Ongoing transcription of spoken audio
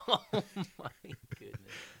Oh my goodness,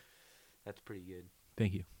 that's pretty good.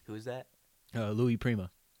 Thank you. Who is that? Louis Prima.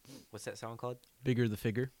 What's that song called? Bigger the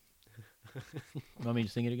Figure. Want me to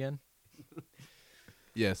sing it again?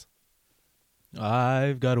 Yes.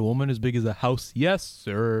 I've got a woman as big as a house. Yes,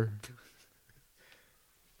 sir.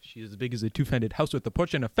 She's as big as a two-fended house with a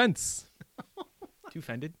porch and a fence.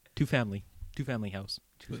 Two-fended? Two-family. Two-family house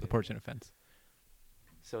with a porch and a fence.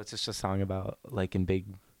 So it's just a song about liking big.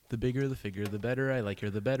 The bigger the figure, the better. I like her,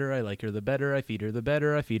 the better. I like her, the better. I feed her, the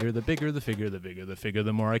better. I feed her, the bigger the figure, the bigger the figure,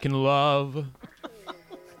 the more I can love. I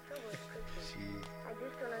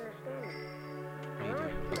just don't understand it.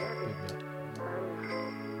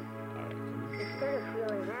 Instead of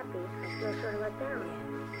feeling happy, I feel sort of let down.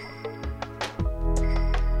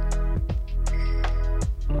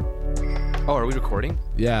 Oh, are we recording?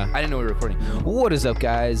 Yeah. I didn't know we were recording. What is up,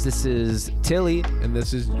 guys? This is Tilly, And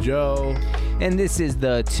this is Joe. and this is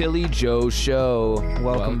the Tilly Joe Show.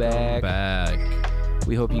 Welcome back.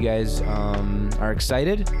 We hope you guys are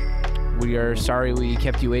excited. We are sorry we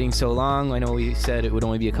kept you waiting so long. I know we said it would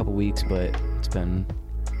only be a couple weeks, but it's been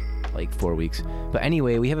like 4 weeks. But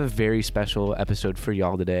anyway, we have a very special episode for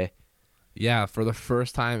y'all today. Yeah, for the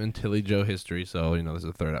first time in Tilly Joe history. So, this is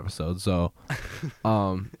the third episode. So,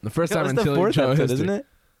 the first time in Tilly Joe history. isn't it?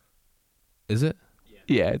 Is it?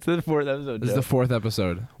 Yeah, it's the fourth episode. This is the fourth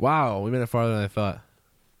epised. Wow, we made it farther than I thought.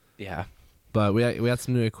 Yeah. But we had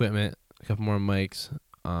some new equipment, a couple more mics.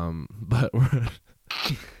 But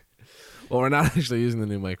we're not actually using the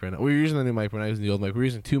new mic right now. We're using the new mic. We're not using the old mic. We're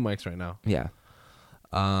using two mics right now. Yeah.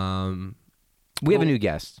 We have a new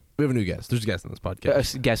guest. We have a new guest. There's a guest on this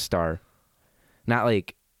podcast. A guest star. Not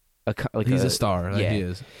like He's a star. Like yeah. he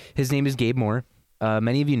is. His name is Gabe Moore.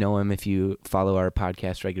 Many of you know him if you follow our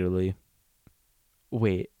podcast regularly.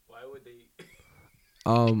 Wait. Why would they?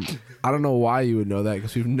 I don't know why you would know that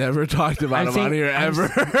because we've never talked about him on here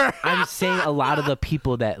ever. I'm saying a lot of the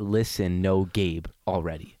people that listen know Gabe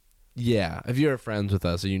already. Yeah, if you're friends with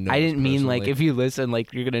us, and I us didn't mean like personally. if you listen,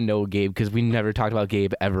 like you're gonna know Gabe because we never talked about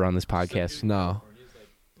Gabe ever on this podcast. No,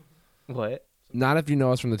 What? not if you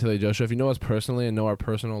know us from the Tilly Joe Show. If you know us personally and know our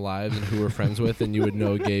personal lives and who we're friends with, then you would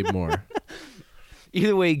know Gabe Moore.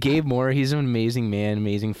 Either way, Gabe Moore, he's an amazing man,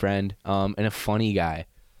 amazing friend, and a funny guy.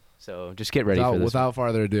 So just get ready for this. Without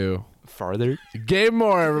farther ado, Farther. Gabe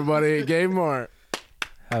Moore, everybody. Gabe Moore.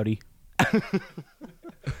 Howdy.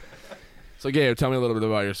 So, Gabe, tell me a little bit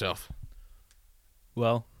about yourself.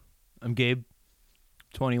 Well, I'm Gabe,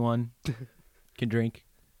 21, can drink.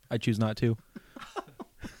 I choose not to.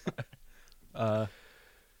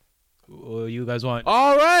 What you guys want?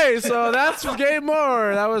 All right, so that's Gabe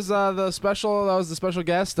Moore. That was the special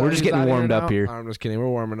guest. We're just He's getting out warmed up now. here. I'm just kidding. We're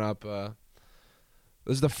warming up.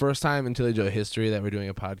 This is the first time in Tilly Joe history that we're doing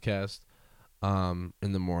a podcast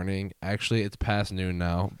in the morning. Actually, it's past noon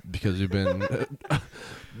now because we've been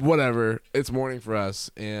whatever. It's morning for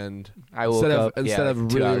us, and I woke up instead of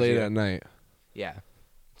 2 really hours late ago. at night. Yeah.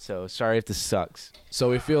 So sorry if this sucks. So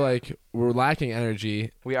we feel like we're lacking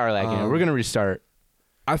energy. We are lagging. We're gonna restart.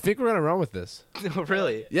 I think we're gonna run with this. Oh,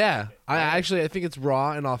 really? Yeah, I think it's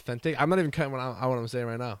raw and authentic. I'm not even cutting what I'm saying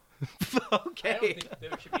right now. Okay.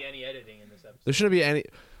 there should be any editing in this episode. There shouldn't be any.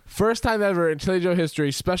 First time ever in Tilly Joe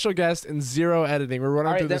history, special guest and zero editing. We're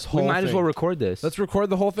running through this whole we might thing. as well record this. Let's record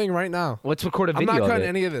the whole thing right now. Let's record a I'm video. not cutting of it.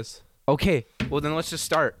 any of this. Okay. Well, then let's just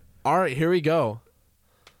start. All right, here we go.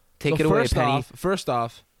 Take So it away, first Penny. First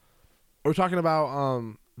off, we're talking about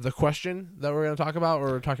the question that we're going to talk about, or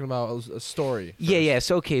we're talking about a story. Yeah.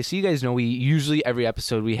 So okay. So you guys know we usually every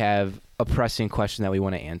episode we have a pressing question that we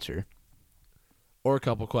want to answer. Or a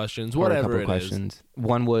couple questions, Or a whatever couple it is. questions.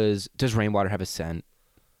 One was, does rainwater have a scent?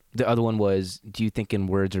 The other one was, do you think in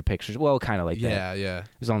words or pictures? Well, kind of like that. Yeah. It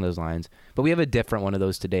was along those lines. But we have a different one of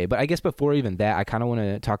those today. But I guess before even that, I kind of want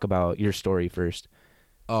to talk about your story first.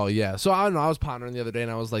 Oh, yeah. So I don't know. I was pondering the other day,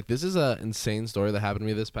 and I was like, this is an insane story that happened to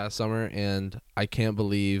me this past summer, and I can't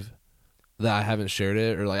believe that I haven't shared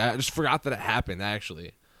it, or like I just forgot that it happened,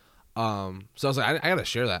 actually. So I was like, I got to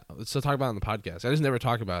share that. Let's talk about it on the podcast. I just never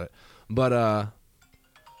talk about it. But,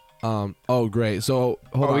 oh, great. So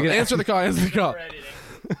hold on. Answer the call. Answer the call.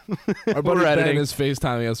 Our buddy Ben is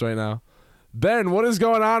FaceTiming us right now. Ben, what is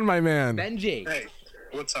going on, my man? Benji. Hey,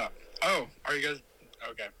 what's up? Oh, are you guys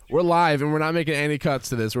okay? We're live, and we're not making any cuts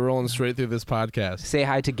to this. We're rolling straight through this podcast. Say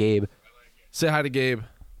hi to Gabe. Say hi to Gabe.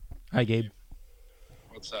 Hi, Gabe.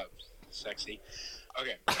 What's up, sexy?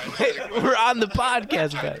 Okay. We're on the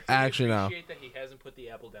podcast, man. Actually, no. that he hasn't put the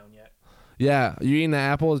apple down yet. Yeah, you eating the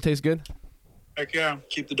apple? Does it taste good? Heck yeah,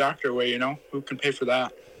 keep the doctor away. Who can pay for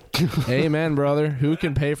that? Amen, brother. Who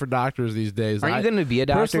can pay for doctors these days? Are you going to be a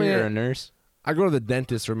doctor personally, or a nurse? I go to the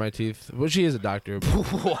dentist for my teeth. Well, she is a doctor.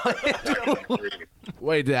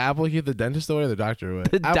 Wait, did Apple keep the dentist away or the doctor away?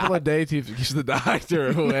 Apple a day keeps the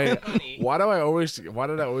doctor away. Why did I always think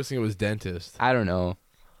it was dentist? I don't know.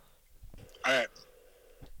 All right.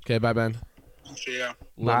 Okay, bye, Ben. See ya.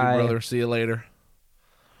 Love Bye. you, brother. See you later.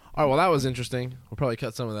 All right, well, that was interesting. We'll probably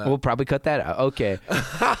cut some of that. We'll probably cut that out. Okay.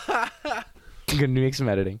 I'm gonna make some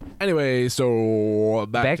editing. Anyway, so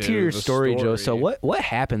Back to your the story, Joe. So what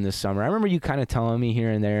happened this summer? I remember you kind of telling me here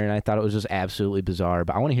and there, and I thought it was just absolutely bizarre.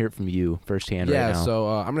 But I want to hear it from you firsthand right now. So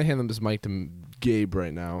I'm gonna hand this mic to Gabe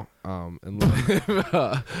right now. And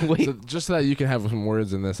Wait. so just so that you can have some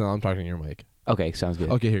words in this, and I'm talking to your mic. Okay, sounds good.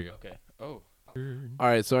 Okay, here you go. Okay. Oh. All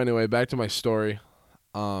right. So anyway, back to my story.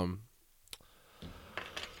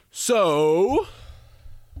 So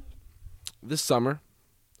this summer,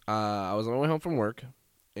 I was on my way home from work,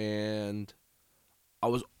 and I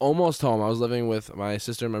was almost home. I was living with my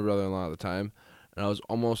sister and my brother-in-law at the time, and I was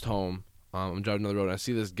almost home. I'm driving down the road, and I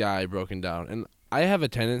see this guy broken down, and I have a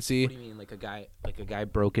tendency. What do you mean, like a guy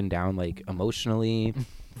broken down, like emotionally,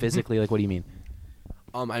 physically? Like, what do you mean?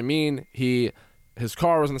 I mean, his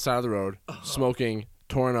car was on the side of the road, smoking,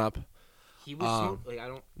 torn up. He was like I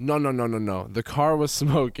don't. No. The car was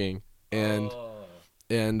smoking, and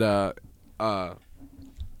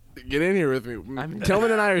get in here with me.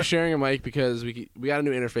 Tillman and I are sharing a mic because we got a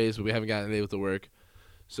new interface, but we haven't gotten it able to work.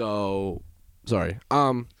 So sorry.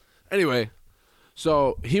 Anyway,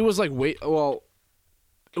 so he was like, well,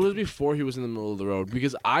 it was before he was in the middle of the road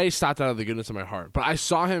because I stopped out of the goodness of my heart, but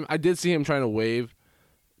I did see him trying to wave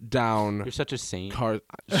down. You're such a saint. Car.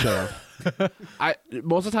 Shut up.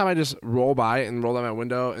 Most of the time I just roll by and roll down my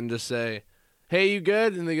window and just say, "Hey, you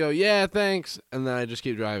good?" And they go, "Yeah, thanks." And then I just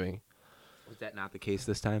keep driving. Was that not the case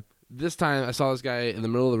this time? This time I saw this guy in the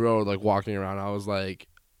middle of the road, like walking around. I was like,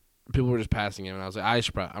 people were just passing him, and I was like, I'm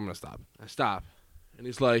gonna stop. I stop, and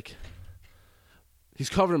he's like, he's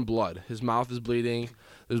covered in blood. His mouth is bleeding.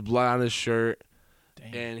 There's blood on his shirt,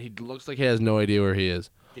 and he looks like he has no idea where he is.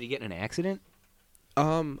 Did he get in an accident?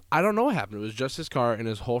 I don't know what happened. It was just his car, and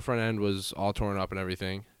his whole front end was all torn up and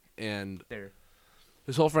everything. And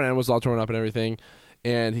his whole front end was all torn up and everything.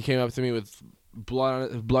 And he came up to me with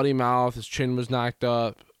bloody mouth. His chin was knocked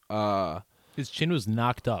up. His chin was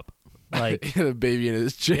knocked up. Like, he had a baby in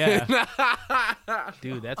his chin. Yeah.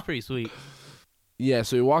 Dude, that's pretty sweet. Yeah,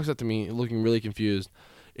 so he walks up to me looking really confused.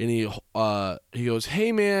 And he goes,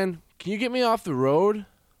 "Hey, man, can you get me off the road?"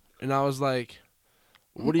 And I was like,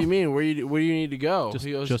 "What do you mean? Where do you need to go?"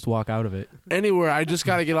 He goes, Just walk out of it. "Anywhere. I just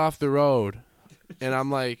got to get off the road." And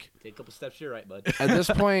I'm like, Take a couple steps to your right, bud. at this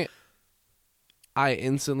point, I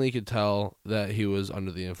instantly could tell that he was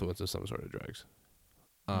under the influence of some sort of drugs.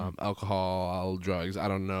 Alcohol, drugs, I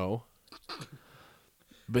don't know.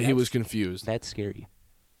 But he was confused. That's scary.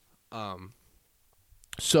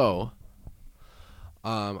 So,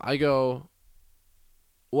 I go,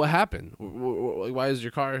 "What happened? Why is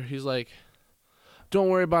your car?" He's like, "Don't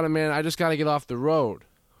worry about it, man. I just got to get off the road."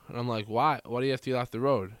 And I'm like, "Why? Why do you have to get off the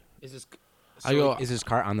road?" Is his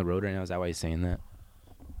car on the road right now? Is that why he's saying that?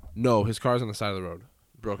 No, his car's on the side of the road,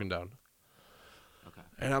 broken down. Okay.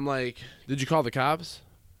 And I'm like, "Did you call the cops?"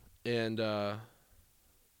 And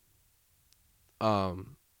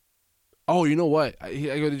oh, you know what? I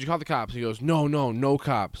go, "Did you call the cops?" He goes, No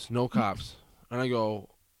cops. And I go,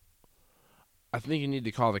 "I think you need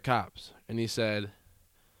to call the cops." And he said,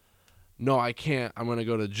 "No, I can't. I'm gonna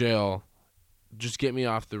go to jail. Just get me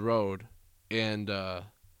off the road." And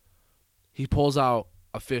he pulls out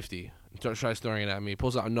a 50. Tries throwing it at me. He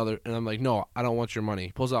pulls out another, and I'm like, "No, I don't want your money."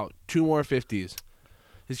 He pulls out 2 more 50s.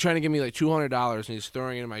 He's trying to give me like $200, and he's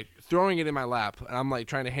throwing it in my lap, and I'm like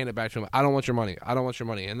trying to hand it back to him. "I don't want your money. I don't want your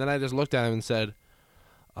money." And then I just looked at him and said,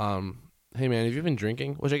 "Hey man, have you been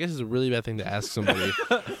drinking?" Which I guess is a really bad thing to ask somebody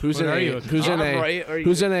who's in a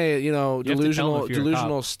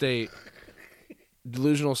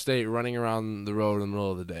delusional state running around the road in the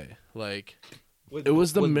middle of the day. Like With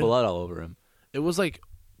blood all over him. It was like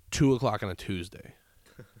 2:00 on a Tuesday,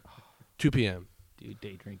 2 p.m. Dude,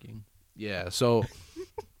 day drinking. Yeah, so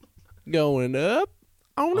going up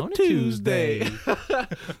on a Tuesday.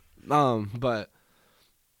 But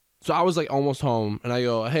so I was like almost home, and I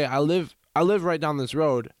go, "Hey, I live right down this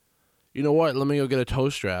road. You know what? Let me go get a tow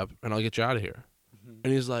strap, and I'll get you out of here." Mm-hmm.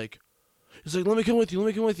 And he's like, "Let me come with you.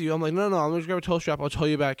 I'm like, "No, I'm gonna just grab a tow strap. I'll tow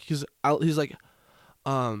you back." He's like,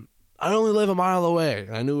 "I only live a mile away."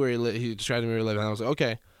 And I knew where he lived. He described to me where he lived, and I was like,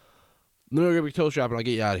 "Okay, let me grab a tow strap, and I'll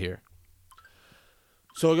get you out of here."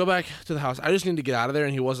 So I go back to the house. I just need to get out of there,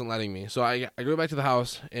 and he wasn't letting me. So I go back to the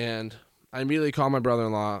house, and I immediately call my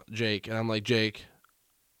brother-in-law, Jake, and I'm like, "Jake,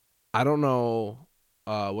 I don't know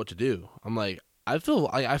what to do. I'm like, I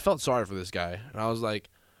felt sorry for this guy, and I was like,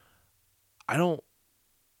 I don't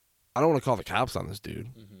want to call the cops on this dude.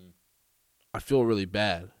 I feel really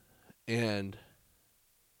bad. And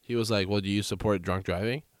he was like, well, do you support drunk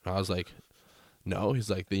driving? And I was like, no. He's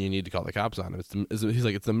like, then you need to call the cops on him. He's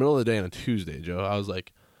like, it's the middle of the day on a Tuesday, Joe. I was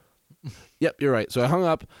like, yep, you're right. So I hung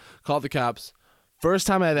up, called the cops. First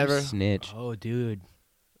time I've ever. Snitch. Oh, dude.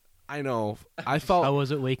 I know. I felt. How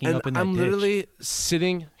was it waking and up in that I'm ditch? literally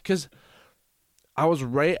sitting, because I was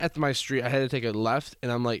right at my street. I had to take a left,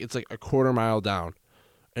 and I'm like, it's like a quarter mile down.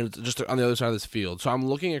 And it's just on the other side of this field. So I'm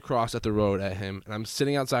looking across at the road at him, and I'm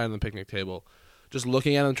sitting outside on the picnic table, just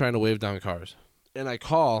looking at him trying to wave down cars. And I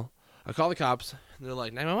call the cops, and they're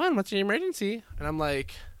like, 911, what's your emergency? And I'm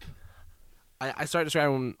like, I start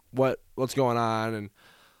describing what's going on,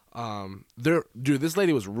 and dude, this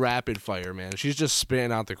lady was rapid fire, man. She's just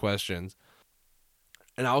spitting out the questions.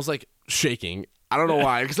 And I was like shaking. I don't know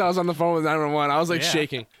why, because I was on the phone with 911. I was like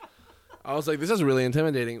shaking. I was like, this is really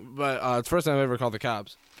intimidating, but it's the first time I've ever called the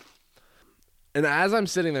cops. And as I'm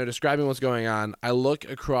sitting there describing what's going on, I look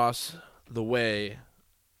across the way,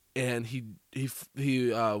 and he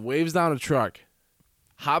waves down a truck,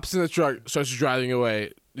 hops in the truck, starts driving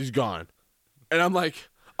away. He's gone. And I'm like,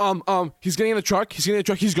 he's getting in the truck. He's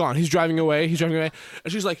gone. He's driving away.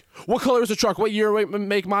 And she's like, what color is the truck? What year,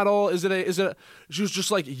 make, model? Is it? She was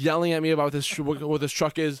just like yelling at me about what this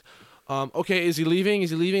truck is. Okay, is he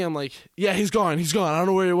leaving? I'm like, yeah, he's gone. I don't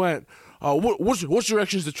know where he went. Which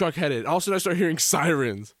direction is the truck headed? All of a sudden, I start hearing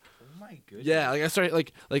sirens. Oh my goodness. Yeah, like I started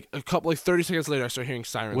like a couple 30 seconds later, I start hearing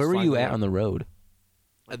sirens. Where were flying you at around. on the road?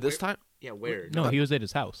 At this time? Yeah, where? No, he was at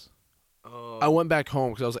his house. Oh. I went back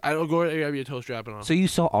home because I was like, I don't go grab you a toast wrapping on. So you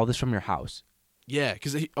saw all this from your house? Yeah,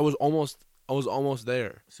 because I was almost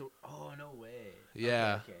there. So, oh no way.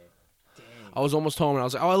 Yeah. Okay. Dang. I was almost home, and I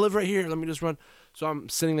was like, oh, I live right here. Let me just run. So I'm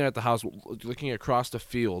sitting there at the house looking across the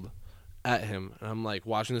field at him, and I'm like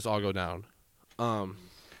watching this all go down.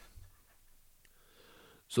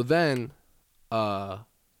 So then, that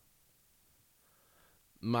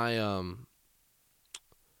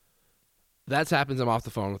happens. I'm off the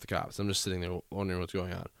phone with the cops. I'm just sitting there wondering what's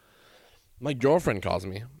going on. My girlfriend calls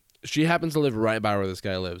me. She happens to live right by where this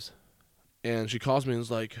guy lives, and she calls me and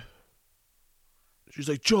is like, she's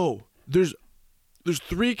like, Joe, there's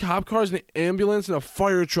 3 cop cars, an ambulance, and a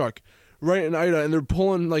fire truck right in Ida, and they're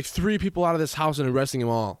pulling like 3 people out of this house and arresting them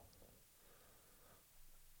all.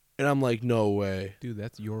 And I'm like, no way. Dude,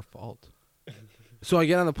 that's your fault. So I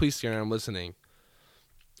get on the police scanner and I'm listening,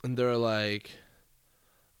 and they're like,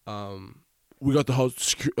 we got the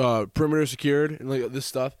house perimeter secured and like this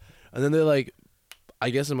stuff. And then they're like,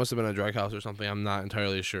 I guess it must have been a drug house or something. I'm not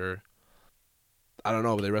entirely sure. I don't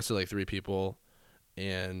know, but they arrested like 3 people,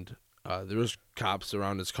 and there was cops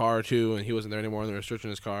around his car too, and he wasn't there anymore, and they were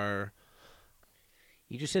searching his car.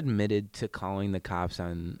 You just admitted to calling the cops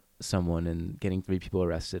on someone and getting 3 people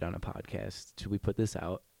arrested on a podcast. Should we put this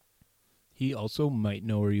out? He also might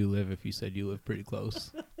know where you live if you said you live pretty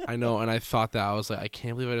close. I know, and I thought that. I was like, I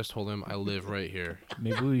can't believe I just told him I live right here.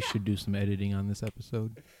 Maybe we should do some editing on this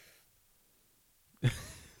episode.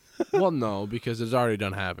 Well, no, because it's already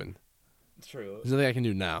done happened. True. There's nothing I can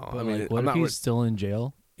do now. But I mean, like, what I'm if not. he's still in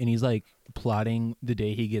jail and he's like plotting the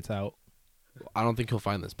day he gets out? I don't think he'll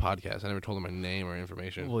find this podcast. I never told him my name or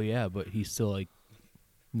information. Well, yeah, but he still like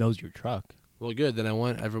knows your truck. Well, good. Then I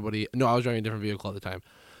want everybody. No, I was driving a different vehicle at the time,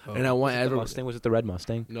 and I want Was it the everybody. Mustang? Was it the red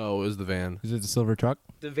Mustang? No, it was the van. Is it the silver truck?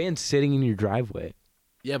 The van's sitting in your driveway.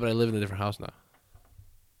 Yeah, but I live in a different house now.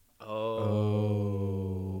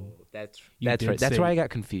 Oh. That's You right. did That's say- where I got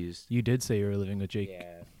confused. You did say you were living with Jake.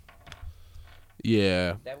 Yeah.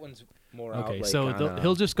 Yeah. That one's more Okay, out, so like, on,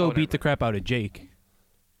 he'll just go oh, beat the never crap out of Jake,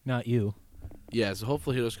 not you. Yeah. So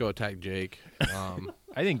hopefully he'll just go attack Jake, I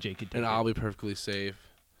think Jake could take and it. I'll be perfectly safe.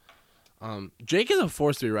 Jake is a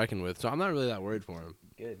force to be reckoned with, so I'm not really that worried for him.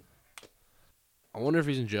 Good. I wonder if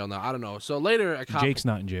he's in jail now. I don't know. So later, a cop. Jake's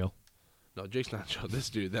not in jail. No, Jake's not in jail. This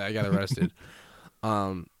dude that I got arrested.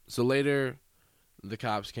 So later, the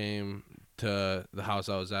cops came to the house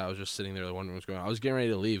I was at. I was just sitting there wondering what's going on. I was getting ready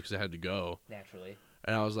to leave because I had to go. Naturally.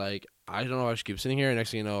 And I was like, I don't know if I should keep sitting here. And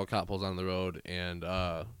next thing you know, a cop pulls on the road and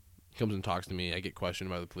comes and talks to me. I get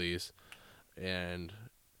questioned by the police. And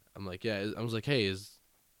I'm like, yeah. I was like, hey,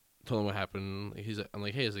 told him what happened. I'm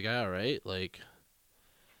like, hey, is the guy all right? Like,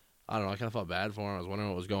 I don't know. I kind of felt bad for him. I was wondering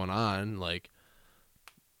what was going on. Like,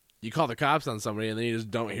 you call the cops on somebody and then you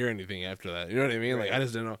just don't hear anything after that. You know what I mean? Like, I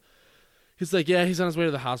just didn't know. He's like, yeah, he's on his way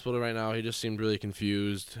to the hospital right now. He just seemed really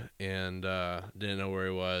confused and didn't know where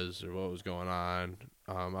he was or what was going on.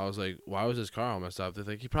 I was like, why was his car all messed up? They're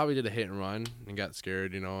like, he probably did a hit and run and got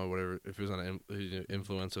scared, or whatever. If he was on an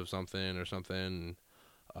influence of something or something, and,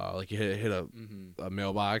 like he hit a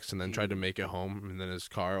mailbox and then tried to make it home, and then his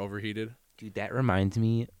car overheated. Dude, that reminds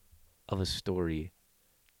me of a story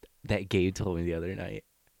that Gabe told me the other night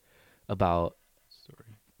about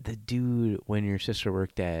the dude when your sister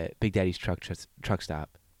worked at Big Daddy's truck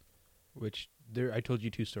stop. Which I told you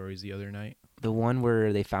 2 stories the other night. The one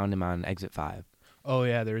where they found him on exit 5. Oh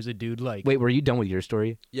yeah, there was a dude like. Wait, were you done with your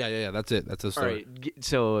story? Yeah. That's it. That's the story. All right.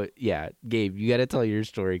 So yeah, Gabe, you got to tell your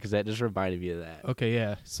story because that just reminded me of that. Okay,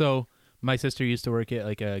 yeah. So my sister used to work at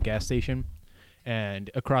like a gas station,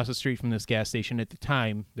 and across the street from this gas station at the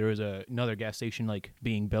time there was another gas station like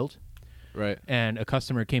being built. Right. And a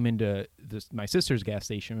customer came into my sister's gas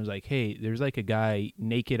station and was like, hey, there's like a guy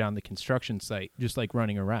naked on the construction site just like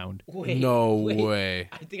running around. No way.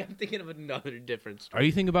 I think I'm thinking of another different story. Are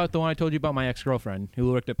you thinking about the one I told you about my ex-girlfriend who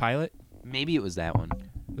worked at Pilot? Maybe it was that one.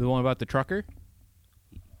 The one about the trucker?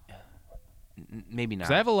 Maybe not.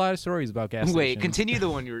 'Cause I have a lot of stories about gas stations. Wait, continue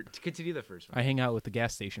the first one. I hang out with the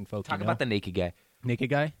gas station folk. Talk about the naked guy. naked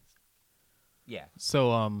guy. Yeah.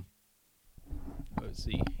 So let's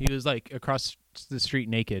see. He was like across the street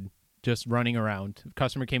naked, just running around. A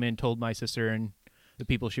customer came in, told my sister and the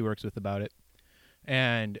people she works with about it,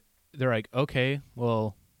 and they're like, "Okay,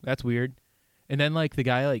 well, that's weird." And then like the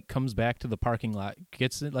guy like comes back to the parking lot,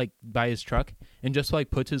 gets it like by his truck, and just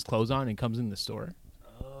like puts his clothes on and comes in the store.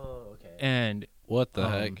 Oh, okay. And What the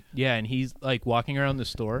heck? yeah, and he's like walking around the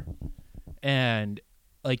store, and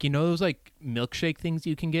like those like milkshake things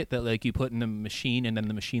you can get that like you put in the machine and then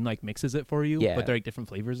the machine like mixes it for you. Yeah. But they're like different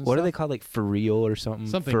flavors and What stuff. are they called? Like for real or something?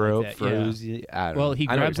 Something Furrow, like that, yeah. froze? I don't Well, know. he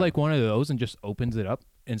I know what grabs you're like one of those and just opens it up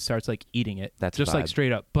and starts like eating it. That's just like vibe.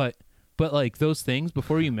 straight up. But like those things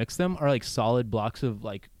before you mix them are like solid blocks of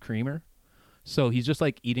like creamer. So he's just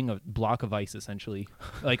like eating a block of ice essentially,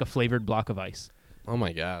 like a flavored block of ice. Oh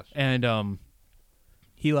my gosh. And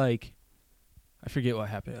he like, I forget what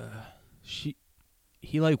happened.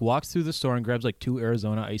 He like walks through the store and grabs like 2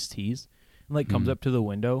 Arizona iced teas and like comes up to the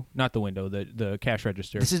window, not the window, the cash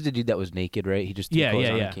register. This is the dude that was naked, right? He just Yeah, clothes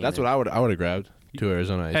yeah, on yeah. and came That's in. what I would have grabbed. 2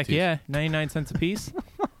 Arizona iced Heck teas. yeah, 99 cents a piece.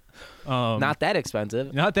 Not that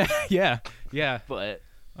expensive, Not that. Yeah, yeah. but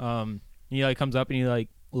He like comes up and he like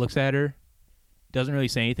looks at her, doesn't really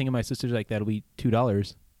say anything, and my sister's like, "That'll be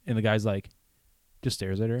 $2," and the guy's like, just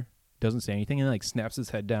stares at her, doesn't say anything, and like snaps his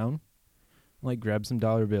head down, like grabs some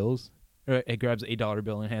dollar bills, or it grabs a $1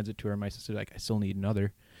 bill and hands it to her. And my sister's like, "I still need another,"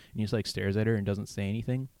 and he just like stares at her and doesn't say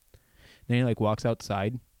anything. Then he like walks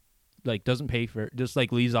outside, like doesn't pay for it, just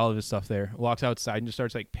like leaves all of his stuff there, walks outside and just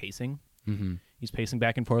starts like pacing. He's pacing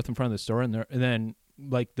back and forth in front of the store, and then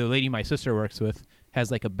like the lady my sister works with has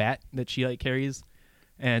like a bat that she like carries,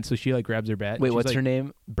 and so she like grabs her bat. wait, and she's, what's like, her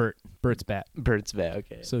name? Bert's bat. Bert's bat.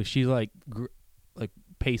 Okay. So she's like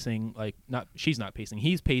pacing, like she's not pacing,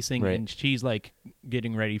 he's pacing, Right. and she's like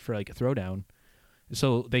getting ready for like a throwdown.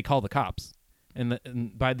 So they call the cops, and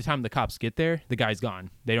by the time the cops get there, the guy's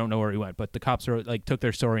gone. They don't know where he went, but the cops are like took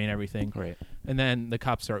their story and everything. Right. And then the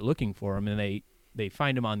cops start looking for him, and they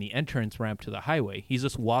find him on the entrance ramp to the highway. He's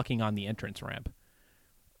just walking on the entrance ramp.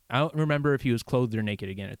 I don't remember if he was clothed or naked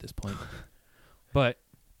again at this point. But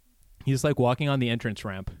he's like walking on the entrance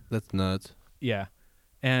ramp. That's nuts. Yeah.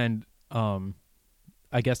 And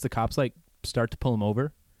I guess the cops like start to pull him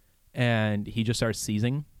over, and he just starts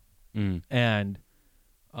seizing. And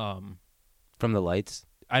From the lights.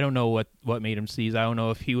 I don't know what made him seize. I don't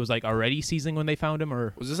know if he was like already seizing when they found him,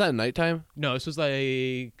 or Was this at nighttime? no, this was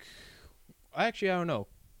like, actually I don't know.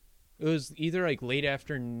 It was either like late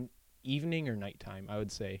evening or nighttime, I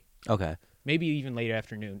would say. Okay. Maybe even late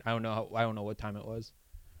afternoon. I don't know. I don't know what time it was.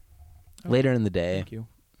 Later in the day. Thank you.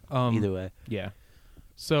 Either way. Yeah.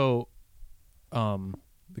 So,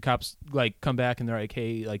 the cops like come back and they're like,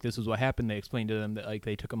 "Hey, like this is what happened." They explained to them that like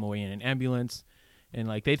they took him away in an ambulance, and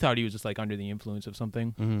like they thought he was just like under the influence of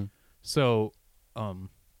something. So,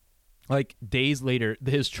 like days later,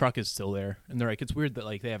 his truck is still there, and they're like, "It's weird that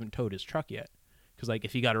like they haven't towed his truck yet, because like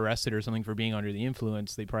if he got arrested or something for being under the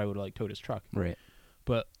influence, they probably would have like towed his truck." Right.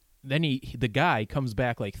 But then the guy comes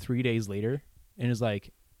back like 3 days later and is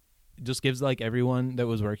like, just gives like everyone that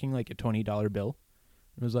was working like a $20 bill.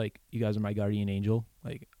 It was like, "You guys are my guardian angel.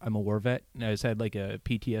 Like I'm a war vet." And I just had like a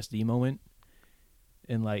PTSD moment,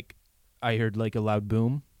 and like I heard like a loud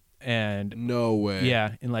boom, and No way.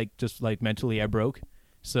 yeah, and like just like mentally I broke.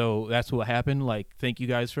 So that's what happened. Like thank you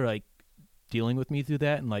guys for like dealing with me through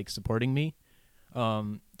that and like supporting me.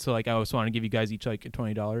 So like I just want to give you guys each like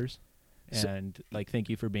 $20. And like thank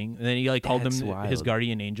you for being. And then he like called him That's his wild.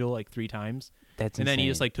 guardian angel like 3 times. That's and then he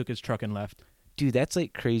insane. just like took his truck and left. Dude, that's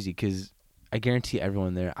like crazy because I guarantee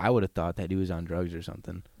everyone there, I would have thought that he was on drugs or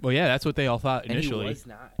something. Well, yeah, that's what they all thought initially. And he was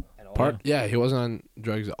not at all. Yeah, he wasn't on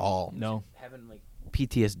drugs at all. No. Having like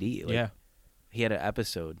PTSD. Like, Yeah. He had an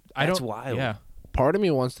episode. I That's don't. wild. Yeah. Part of me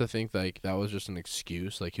wants to think like that was just an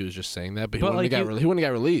excuse, like he was just saying that, but he But, wouldn't have like, he wouldn't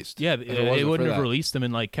have got released. Yeah. if it They wasn't wouldn't for have that. released him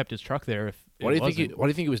and like kept his truck there if. Why do you it think? Why do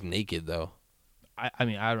you think he was naked though? I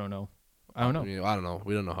mean, I don't know. I don't know. mean, I don't know.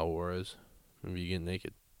 We don't know how war is. Maybe you get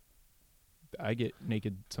naked. I get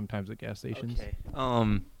naked sometimes at gas stations. Okay.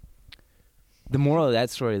 The moral of that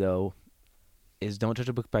story though is don't judge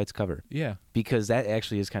a book by its cover, Yeah. because that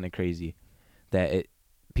actually is kind of crazy that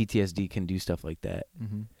PTSD can do stuff like that.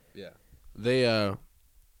 Mm-hmm. Yeah. They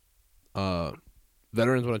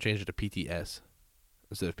veterans want to change it to PTS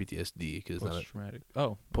instead of PTSD because Post traumatic.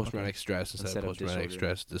 Oh. post traumatic stress instead of Instead of post traumatic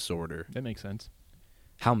disorder. stress disorder. That makes sense.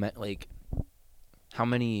 How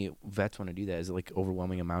many vets want to do that? Is it like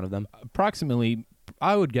overwhelming amount of them? Approximately,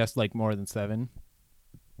 I would guess like more than 7.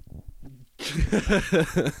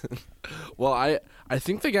 Well, I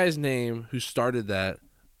think the guy's name who started that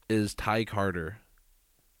is Ty Carter.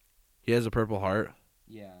 He has a Purple Heart.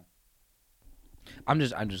 Yeah. I'm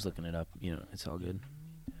just looking it up. You know, it's all good.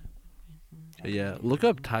 Yeah, look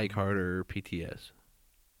up Ty Carter PTS.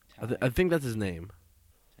 I think that's his name.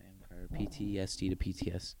 PTSD to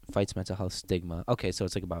PTS fights mental health stigma. Okay, so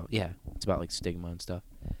it's like it's about like stigma and stuff.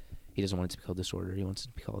 He doesn't want it to be called disorder. He wants it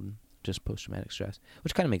to be called just post-traumatic stress,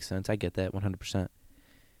 which kind of makes sense. I get that 100%.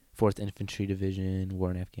 4th Infantry Division,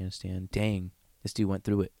 war in Afghanistan. Dang, this dude went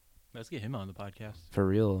through it Let's get him on the podcast. for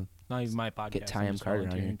real. Not even my podcast. Get Ty I'm M. just Carter on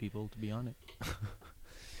volunteering here. people to be on it.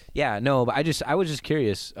 Yeah, no, but I was just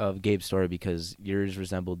curious of Gabe's story because yours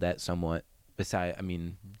resembled that somewhat.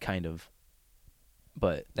 Kind of.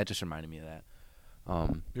 But that just reminded me of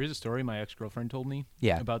that. There's a story my ex-girlfriend told me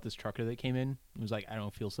Yeah. about this trucker that came in. It was like, I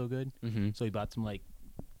don't feel so good. Mm-hmm. So he bought some like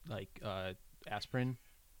aspirin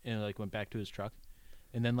and like went back to his truck.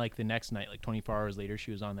 And then like the next night, like 24 hours later,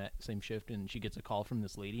 she was on that same shift and she gets a call from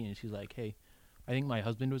this lady and she's like, "Hey, I think my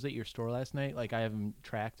husband was at your store last night. Like I have him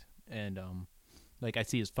tracked and like I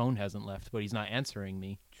see his phone hasn't left, but he's not answering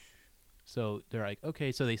me." So they're like,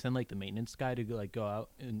 "Okay." So they send like the maintenance guy to go out,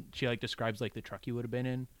 and she like describes like the truck he would have been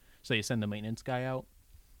in. So they send the maintenance guy out.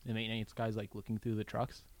 The maintenance guy's like looking through the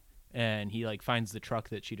trucks, and he like finds the truck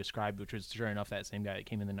that she described, which was sure enough that same guy that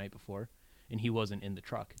came in the night before, and he wasn't in the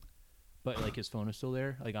truck, but like his phone is still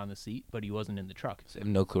there, like on the seat, but he wasn't in the truck. So I have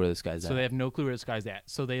no clue where this guy's So at. they have no clue where this guy's at.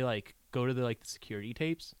 So they like go to the like the security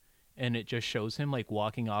tapes, and it just shows him like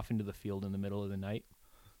walking off into the field in the middle of the night.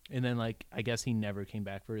 And then like I guess he never came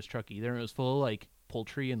back for his truck either. It was full of like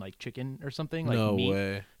poultry and like chicken or something, like No meat.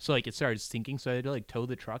 way. So like it started stinking. So I had to like tow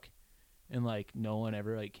the truck, and like no one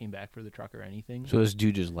ever like came back for the truck or anything. So this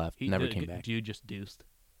dude just left, He- never the came back. Dude just deuced.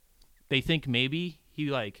 They think maybe he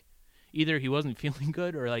like either he wasn't feeling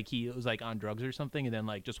good or like he was like on drugs or something, and then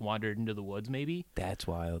like just wandered into the woods maybe. That's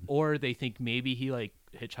wild. Or they think maybe he like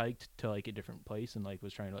hitchhiked to like a different place and like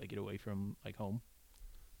was trying to like get away from like home.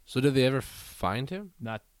 So did they ever find him?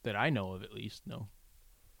 Not that I know of, at least. No.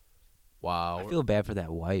 Wow. I feel bad for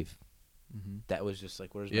that wife. Mm-hmm. That was just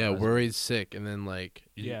like, where's my Yeah, husband? worried sick, and then like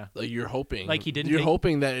Yeah. like you're hoping Like, he didn't You're take-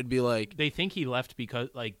 hoping that it'd be like They think he left because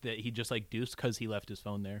like that he just like deuced because he left his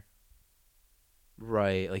phone there.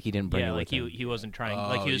 Right, like he didn't bring Yeah, it like with him. he wasn't trying. Oh,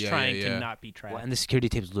 Like he was yeah, trying yeah, to yeah. not be tracked. Well, and the security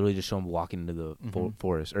tapes literally just show him walking into the Mhm.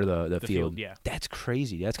 forest or the field. Yeah. That's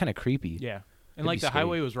crazy. That's kind of creepy. Yeah. That'd And like be the scary.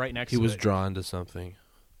 highway was right next he to was it. drawn to something.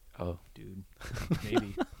 Oh, Dude,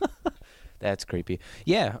 maybe. that's creepy.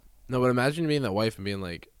 Yeah. No, but imagine being that wife and being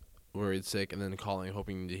like worried sick, and then calling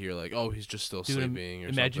hoping to hear like, oh, he's just still Dude, sleeping or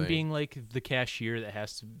imagine something. being like the cashier that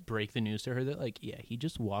has to break the news to her that like, yeah, he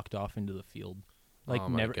just walked off into the field. Like Oh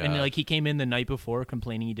my never, and God. like he came in the night before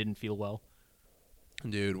complaining he didn't feel well.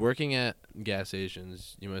 Dude, working at gas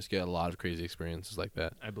stations, you must get a lot of crazy experiences like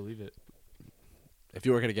that. I believe it. If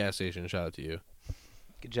you work at a gas station, shout out to you.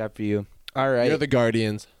 Good job for you. All right. You're the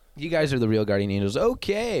guardians. You guys are the real guardian angels.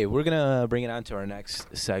 Okay, we're gonna bring it on to our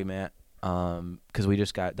next segment, because we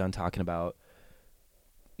just got done talking about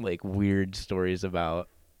like weird stories about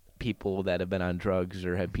people that have been on drugs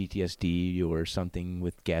or have PTSD or something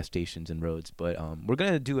with gas stations and roads. But we're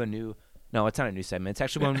gonna do a new. No, it's not a new segment. It's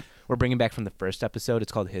actually one we're bringing back from the first episode.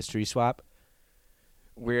 It's called History Swap.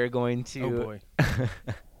 We're going to. Oh boy.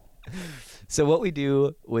 So what we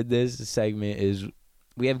do with this segment is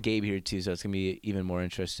we have Gabe here too, so it's gonna be even more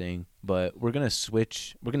interesting. But we're gonna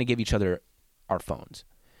switch. We're gonna give each other our phones,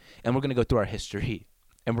 and we're gonna go through our history,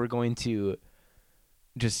 and we're going to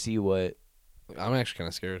just see what. I'm actually kind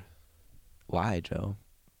of scared. Why, Joe?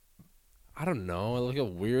 I don't know. I look at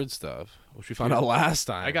weird stuff, which we found out last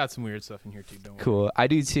time. I got some weird stuff in here too. Don't worry. Cool. I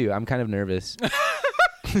do too. I'm kind of nervous.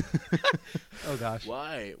 Oh gosh.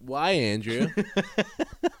 Why? Why, Andrew?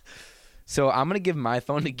 So I'm gonna give my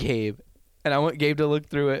phone to Gabe, and I want Gabe to look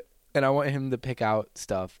through it, and I want him to pick out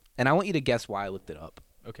stuff, and I want you to guess why I looked it up.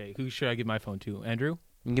 Okay, who should I give my phone to? Andrew?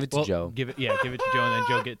 You can give it to Well, Joe. Give it to Joe,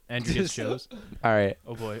 and then Andrew gets Joe's. All right.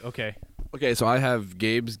 Oh boy. Okay. Okay, so I have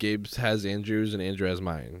Gabe's. Gabe's has Andrew's, and Andrew has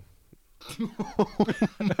mine.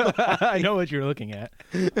 I know what you're looking at.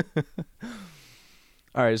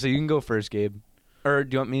 All right. So you can go first, Gabe. Or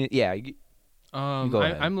do you want me? Yeah. Go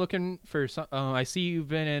ahead. I'm looking for some. I see you've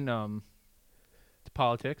been in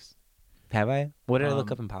politics. Have I? What did I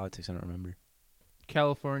look Um, up in politics? I don't remember.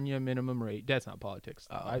 California minimum rate. That's not politics.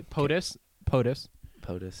 Oh, POTUS.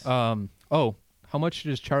 POTUS. Oh, how much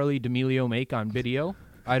does Charlie D'Amelio make on video?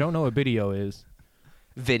 I don't know what video is.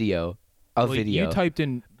 Video. Well, Video. You typed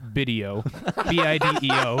in video.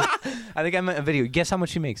 BIDEO. I think I meant a video. Guess how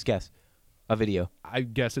much he makes. Guess. A video. I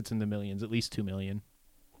guess it's in the millions, at least 2 million.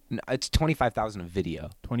 No, it's 25,000 a video.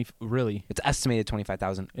 20 really? It's estimated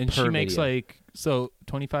 25,000. And per she makes video. like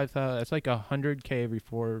 25,000. That's like 100K every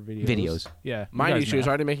 4 videos. Videos. Yeah. you Mind you, guys she was math.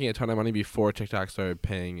 already making a ton of money before TikTok started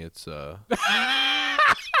paying its.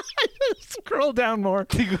 Scroll down more.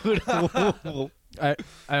 I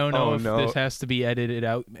don't know Oh, if no. this has to be edited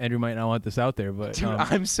out. Andrew might not want this out there, but Dude,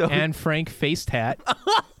 I'm so Anne Frank face tat.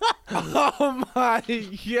 Oh my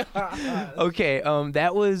god! okay.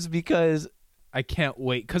 That was because I can't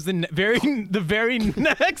wait because the very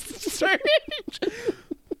next search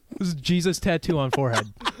was Jesus tattoo on forehead.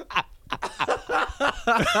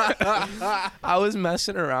 I was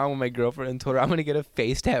messing around with my girlfriend and told her I'm gonna get a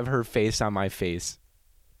face to have her face on my face.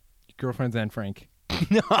 Girlfriend's Anne Frank.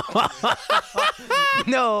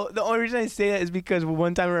 No, the only reason I say that is because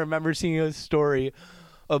one time I remember seeing a story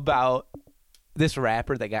about this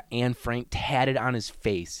rapper that got Anne Frank tatted on his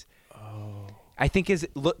face. Oh. I think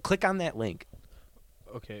click on that link.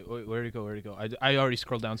 Okay, wait, where'd it go? I already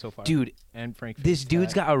scrolled down so far. Dude, Anne Frank. this face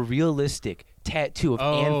dude's tat. got a realistic tattoo of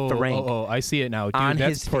Anne Frank. Oh, I see it now. Dude, on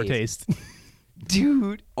that's his poor face. taste.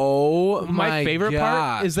 Dude. Oh My favorite god.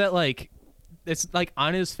 part is that like it's like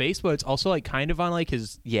on his face, but it's also like kind of on like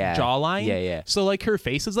his Yeah. jawline. Yeah. So like her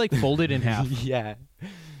face is like folded in half. Yeah.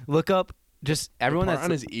 Look up just everyone Part that's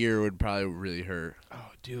on his ear would probably really hurt. Oh,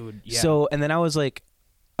 dude. Yeah. So, and then I was like,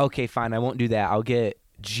 okay, fine, I won't do that. I'll get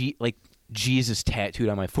Jesus tattooed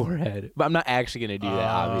on my forehead. But I'm not actually going to do that,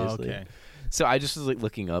 obviously. Okay. So I just was like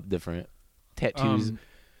looking up different tattoos.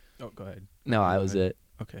 Go ahead. No, that was it.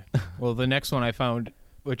 Okay. Well, the next one I found,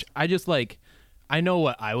 which I just like, I know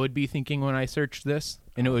what I would be thinking when I searched this,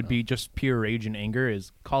 and it would be just pure rage and anger,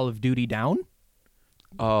 is Call of Duty Down.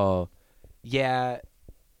 Oh, yeah.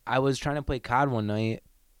 I was trying to play COD one night,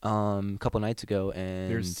 a couple nights ago, and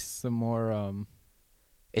There's some more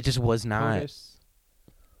it just was not. POTUS.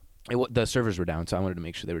 The servers were down, so I wanted to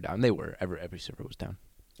make sure they were down. They were. Every server was down.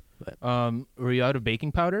 Were you out of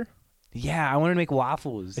baking powder? Yeah, I wanted to make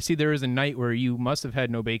waffles. I see there was a night where you must have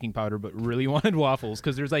had no baking powder, but really wanted waffles,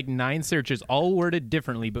 because there's like 9 searches, all worded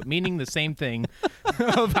differently, but meaning the same thing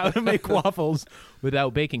of how to make waffles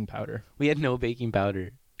without baking powder. We had no baking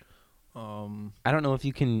powder. I don't know if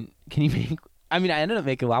you can you make. I mean, I ended up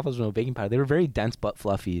making waffles with no baking powder. They were very dense but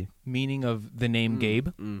fluffy. Meaning of the name Gabe.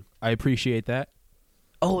 I appreciate that.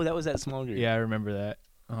 Oh, that was that small group. Yeah, I remember that.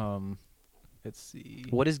 Let's see.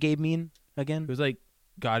 What does Gabe mean again? It was like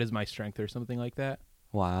God is my strength or something like that.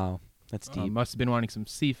 Wow, that's deep. Must have been wanting some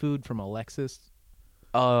seafood from Alexis.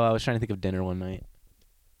 Oh, I was trying to think of dinner one night.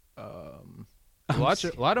 A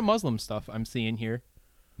lot of Muslim stuff I'm seeing here.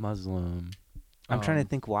 Muslim. I'm trying to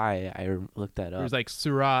think why I looked that up. There's like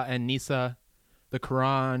Surah and Nisa, the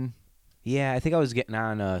Quran. Yeah, I think I was getting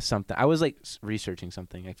on something. I was like researching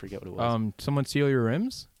something. I forget what it was. Someone steal your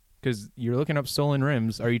rims? Because you're looking up stolen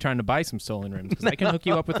rims. Are you trying to buy some stolen rims? Because I can hook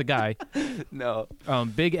you up with a guy. No.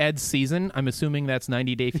 Big Ed's season. I'm assuming that's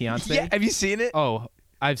 90 Day Fiance. Yeah, have you seen it? Oh,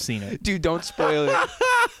 I've seen it. Dude, don't spoil it.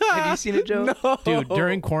 Have you seen it, Joe? No. Dude,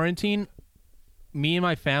 during quarantine, me and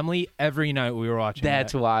my family, every night we were watching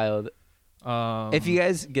That's that. wild. If you Um,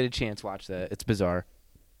 guys get a chance, watch that. It's bizarre.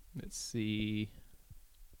 Let's see.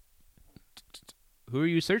 Who are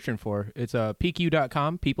you searching for? It's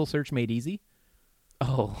PQ.com. People search made easy.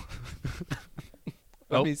 Oh.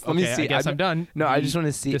 Let me see. I guess I'm done. No, I You just want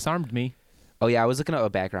to see. disarmed me. Oh, yeah, I was looking at a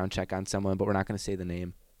background check on someone, but we're not going to say the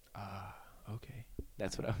name. Okay.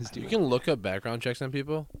 That's what I was You doing. can look up background checks on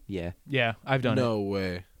people. Yeah. Yeah, I've done it. No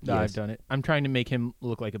way. No, I've Yes. done it. I'm trying to make him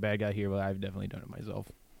look like a bad guy here, but I've definitely done it myself.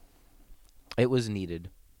 It was needed.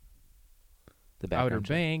 The Outer background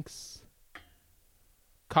check. Banks.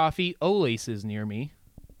 coffee Olaces near me.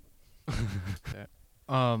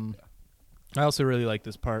 I also really like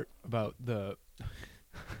this part about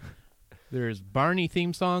there's Barney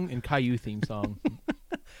theme song and Caillou theme song.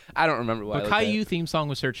 I don't remember why. But Caillou theme song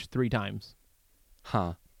was searched 3 times.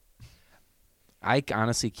 Huh. I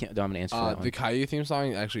honestly can't. I'm gonna answer that one. The Caillou theme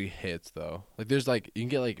song actually hits though. Like there's like you can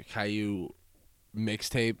get like Caillou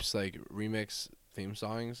mixtapes, like remix theme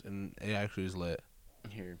songs, and it actually is lit.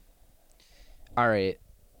 Here. All right.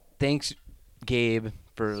 Thanks, Gabe,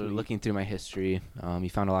 for looking through my history. You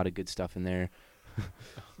found a lot of good stuff in there.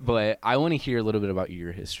 But I want to hear a little bit about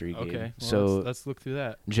your history, Gabe. Okay. Well, So, let's look through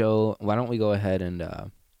that. Joe, why don't we go ahead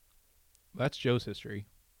and That's Joe's history.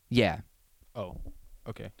 yeah. Oh.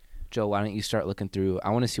 Okay. Joe, why don't you start looking through? I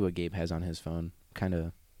want to see what Gabe has on his phone. Kind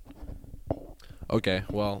of. Okay,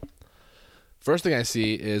 well, first thing I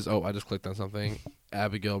see is I just clicked on something.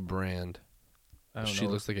 Abigail Brand. I don't She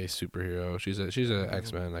know. looks like a superhero. She's a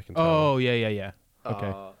X-Men. I can tell. Oh, yeah.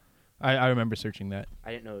 Okay. I remember searching that.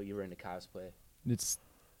 I didn't know you were into cosplay. It's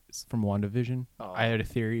from WandaVision. Oh. I had a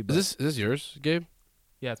theory, but Is this yours, Gabe?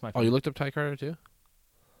 yeah, it's my Oh, favorite. you looked up Ty Carter too?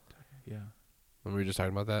 Yeah. When we were just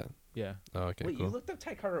talking about that. Yeah. Oh, okay, Wait, cool. you looked up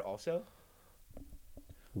Ty Carter also?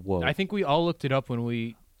 Whoa. I think we all looked it up when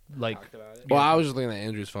we like talked about it. Well, I was just looking at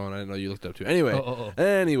Andrew's phone. I didn't know you looked up too. Anyway, Oh.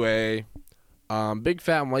 anyway, Big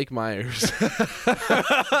Fat Mike Myers,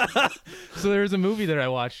 So there was a movie that I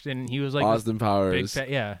watched and he was like Austin big Powers. fat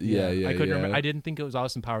Yeah, I couldn't yeah. remember. I didn't think it was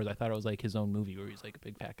Austin Powers. I thought it was like his own movie where he's like a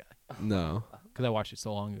big fat guy. No. Cuz I watched it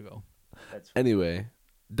so long ago. Anyway,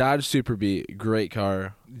 Dodge Super Beat, great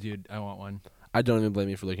car. Dude, I want one. I don't even blame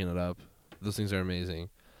you for looking it up. Those things are amazing.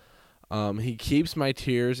 He keeps my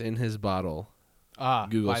tears in his bottle.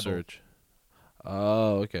 Google Bible. search.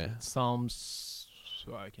 Oh, okay. Psalms.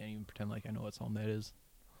 I can't even pretend like I know what psalm that is.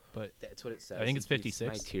 But That's what it says. I think it's He keeps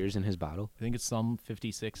 56. My tears in his bottle. I think it's Psalm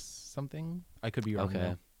 56 something. I could be wrong. Okay.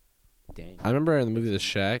 though. Dang. I remember in the movie The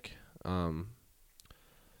Shack, the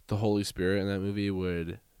Holy Spirit in that movie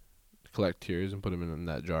would collect tears and put them in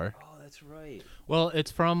that jar. Oh, that's right. Well,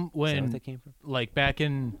 it's from Is that when what that came from? like back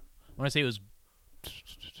in I want to say it was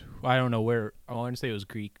I don't know where. I want to say it was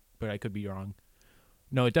Greek, but I could be wrong.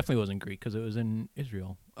 No, it definitely wasn't Greek because it was in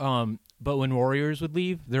Israel. But when warriors would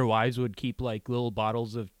leave, their wives would keep like little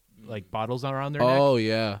bottles of bottles around their neck. Oh,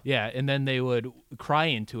 yeah. Yeah, and then they would cry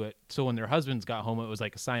into it. So when their husbands got home, it was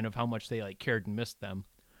like a sign of how much they like cared and missed them.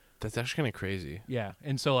 That's actually kind of crazy. Yeah,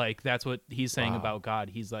 and so like that's what he's saying Wow. about God.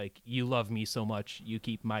 He's like, you love me so much, you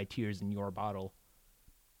keep my tears in your bottle,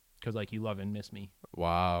 because like you love and miss me.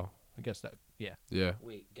 Wow. I guess that yeah. Yeah.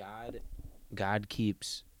 Wait, God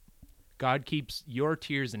keeps. God keeps your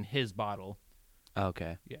tears in His bottle.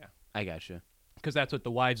 Okay, Yeah, I gotcha. because that's what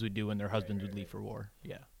the wives would do when their husbands would leave for war.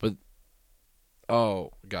 Yeah.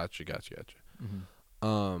 Oh, gotcha.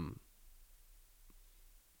 Mm-hmm.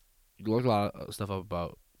 You look a lot of stuff up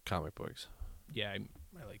about comic books. Yeah,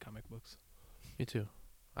 I like comic books. Me too.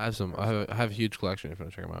 I have some. I have a huge collection if you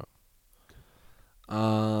want to check them out.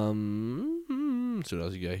 So what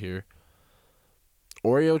else you got here?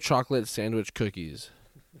 Oreo chocolate sandwich cookies.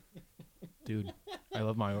 Dude, I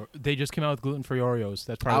love my. They just came out with gluten-free Oreos.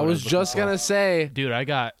 That's probably. I what was just looking gonna say, for. Dude, I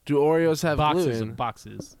got do Oreos have boxes gluten? and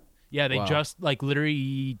boxes. Yeah, they Wow. just like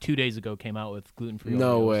literally 2 days ago came out with gluten-free.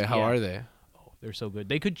 No Oreos. way. How Yeah. are they? Oh, they're so good.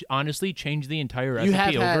 They could honestly change the entire You have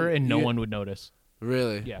recipe over, had- and no you- one would notice.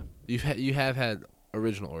 Really? Yeah. You have had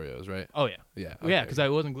original Oreos, right? Oh yeah. Yeah. Yeah, okay. because I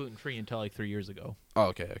wasn't gluten-free until like 3 years ago. Oh,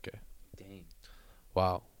 okay. Dang.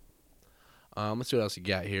 Wow. Let's see what else you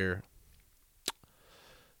got here.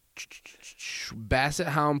 Basset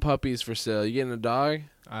Hound puppies for sale. You getting a dog?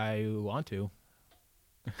 I want to.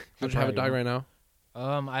 Don't you have a dog right now?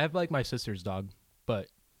 I have like my sister's dog, but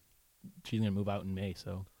she's gonna move out in May,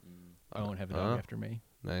 so I won't have a dog after May.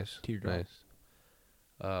 Nice. Teardrop.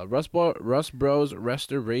 Nice. Rust Bros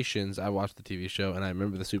Restorations. I watched the TV show and I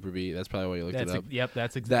remember the Super Beat. That's probably why you looked That's it up. yep.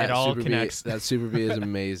 That's That it. All Super connects. Beat. That Super Beat is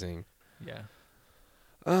amazing. Yeah.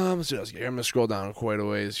 Let's see what else. I'm gonna scroll down quite a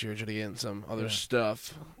ways here to get some other Yeah.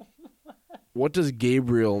 stuff. What does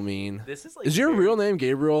Gabriel mean? This is like. Is your real name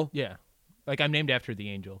Gabriel? Yeah. Like I'm named after the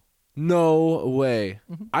angel. No way.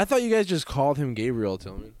 Mhm. I thought you guys just called him Gabriel,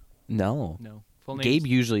 Tillman. No. No. Full name. Gabe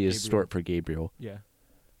usually is Gabriel. short for Gabriel. Yeah.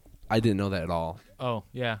 I didn't know that at all. Oh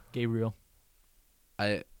yeah, Gabriel.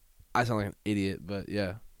 I sound like an idiot, but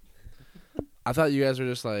yeah. I thought you guys were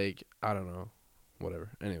just like, I don't know. Whatever.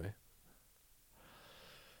 Anyway.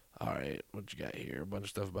 All right. What you got here? A bunch of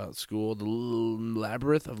stuff about school. The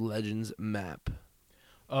Labyrinth of Legends map.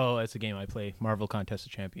 Oh, that's a game I play. Marvel Contest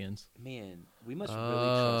of Champions. Man, we must really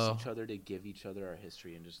Oh. trust each other to give each other our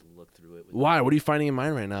history and just look through it. Why? What are you finding in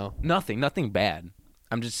mine right now? Nothing bad.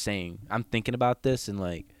 I'm just saying. I'm thinking about this and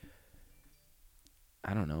like,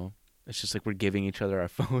 I don't know. It's just like we're giving each other our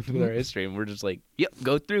phones with our history, and we're just like, "Yep,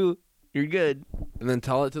 go through. You're good." And then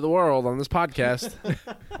tell it to the world on this podcast.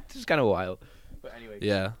 It's just kind of wild. But anyway.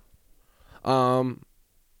 Yeah.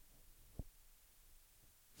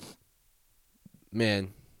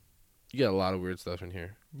 Man, you got a lot of weird stuff in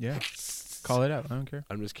here. Yeah. Call it out. I don't care.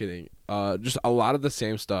 I'm just kidding. Just a lot of the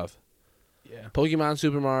same stuff. Yeah. Pokemon,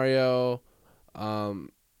 Super Mario, how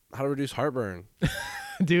to reduce heartburn.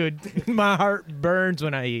 Dude, my heart burns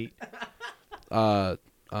when I eat. Apple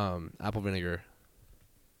vinegar.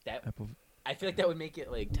 Apple. I feel like that would make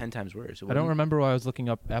it like 10 times worse. I don't remember why I was looking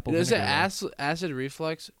up apple Is it vinegar. acid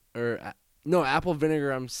reflux or no? Apple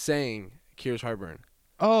vinegar. I'm saying cures heartburn.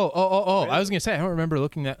 Oh! I was gonna say I don't remember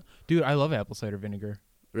looking at. Dude, I love apple cider vinegar.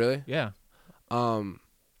 Really? Yeah.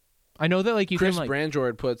 I know that like you Chris can like.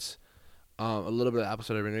 Branjord puts a little bit of apple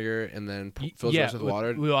cider vinegar and then fills the rest with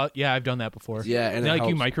water. Yeah, I've done that before. Yeah, and like it you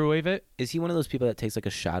helps. microwave it. Is he one of those people that takes like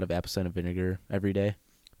a shot of apple cider vinegar every day?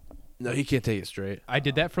 No, he can't take it straight. I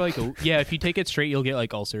did that for like if you take it straight, you'll get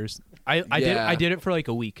like ulcers. I did it for like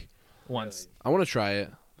a week once I want to try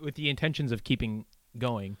it. with the intentions of keeping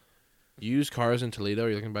going. You use cars in Toledo.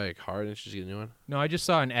 You're looking to buy a car and just get a new one. No, I just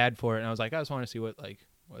saw an ad for it and I was like, I just want to see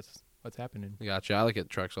what's happening. Gotcha. I look at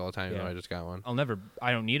trucks all the time. Yeah. I just got one.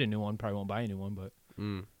 I don't need a new one. Probably won't buy a new one, but.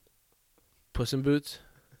 Puss in Boots.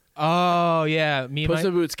 Oh yeah, Puss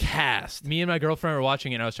in Boots cast. me and my girlfriend were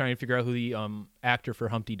watching it. And I was trying to figure out who the actor for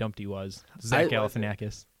Humpty Dumpty was. Zach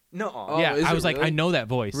Galifianakis. No. Yeah, is I it was like, really? I know that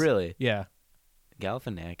voice. Really? Yeah.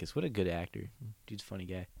 Galifianakis. What a good actor. Dude's a funny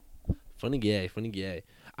guy. Funny guy.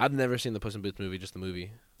 I've never seen the Puss in Boots movie, just the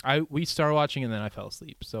movie. We started watching and then I fell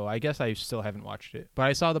asleep. So I guess I still haven't watched it. But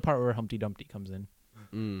I saw the part where Humpty Dumpty comes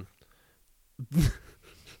in.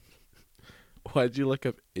 Why'd you look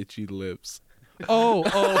up itchy lips? Oh.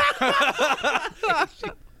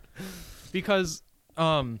 Because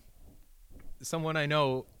someone I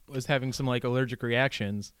know was having some like allergic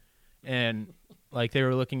reactions and like they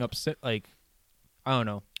were looking up like I don't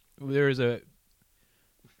know.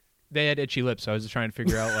 They had itchy lips, so I was just trying to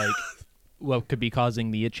figure out like what could be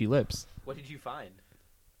causing the itchy lips. What did you find?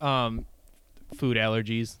 Food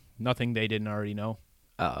allergies, nothing they didn't already know.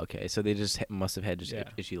 Oh, okay. So they just must have had just Yeah.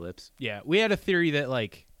 itchy lips. Yeah, we had a theory that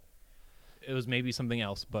like it was maybe something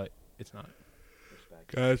else, but it's not.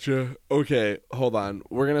 Gotcha. Okay, hold on.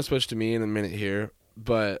 We're gonna switch to me in a minute here,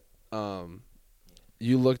 but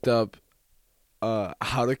you looked up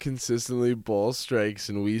how to consistently bowl strikes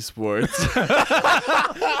in Wii Sports.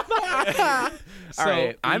 All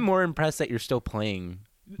right. I'm more impressed that you're still playing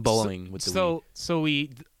bowling with the Wii. So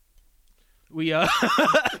we we dug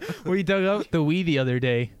up the Wii the other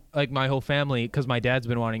day, like my whole family, because my dad's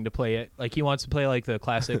been wanting to play it. Like he wants to play like the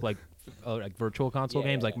classic like virtual console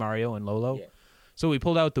games like Mario and Lolo. Yeah. So we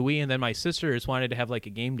pulled out the Wii, and then my sisters wanted to have like a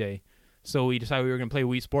game day. So we decided we were gonna play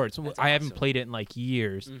Wii Sports. That's I haven't awesome. played it in like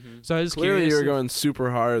years. So I was Clearly, curious. you were going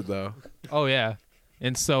super hard though. Oh yeah,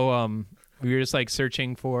 and so we were just like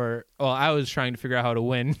searching for. Well, I was trying to figure out how to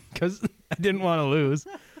win because I didn't want to lose.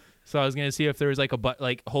 So I was gonna see if there was like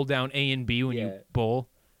like hold down A and B when you bowl.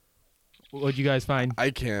 What'd you guys find?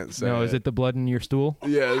 I can't say. No, is it the blood in your stool?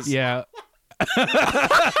 Yes. Yeah.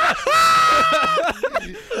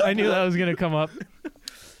 I knew that was gonna come up.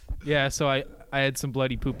 Yeah, so I had some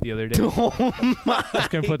bloody poop the other day. Just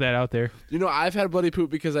gonna put that out there. You know, I've had bloody poop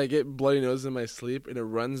because I get bloody nose in my sleep and it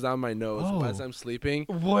runs down my nose Oh. as I'm sleeping.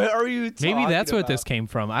 What are you talking Maybe that's what this came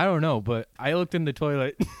from. I don't know, but I looked in the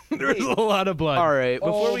toilet. There was a lot of blood. All right.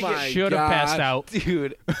 Before Oh we my get Should have passed God. out.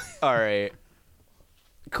 dude. All right.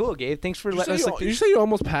 Cool, Gabe. Thanks for letting us. You say you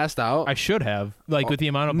almost passed out? I should have, like with the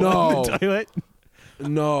amount of blood in No. the toilet.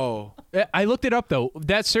 No. I looked it up though.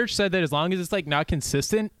 That search said that as long as it's like not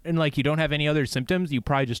consistent and like you don't have any other symptoms, you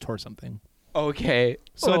probably just tore something. Okay.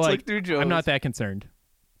 So let's like, look through Joe's. I'm not that concerned.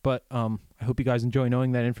 But I hope you guys enjoy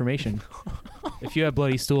knowing that information. If you have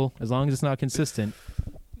bloody stool, as long as it's not consistent,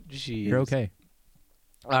 Jeez. you're okay.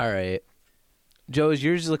 All right. Joe's,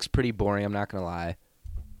 yours looks pretty boring. I'm not gonna lie.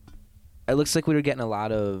 It looks like we were getting a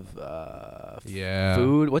lot of Yeah.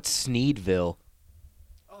 food. What's Sneedville?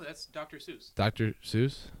 Oh, that's Dr. Seuss. Dr.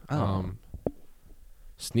 Seuss? Oh.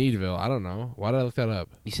 Sneedville. I don't know. Why did I look that up?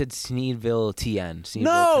 You said Sneedville, TN. Sneedville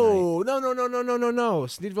No.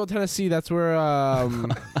 Sneedville, Tennessee. That's where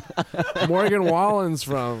Morgan Wallen's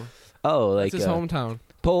from. Oh, like That's his hometown.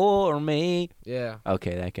 Pour me. Yeah.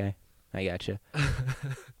 Okay, that guy. I gotcha.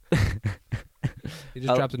 He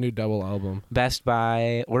just dropped a new double album. Best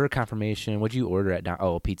Buy order confirmation. What'd you order at?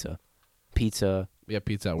 Pizza. Pizza. Yeah,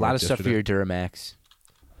 pizza. At A lot work of stuff for yesterday. your Duramax.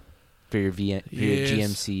 For your your Yes.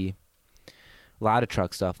 GMC. A lot of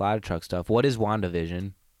truck stuff. What is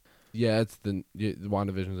WandaVision? Yeah, it's the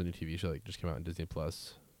WandaVision's a new TV show that just came out on Disney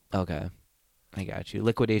Plus. Okay. I got you.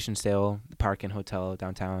 Liquidation sale, the Park and Hotel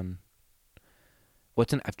downtown.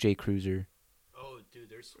 What's an FJ Cruiser? Oh, dude,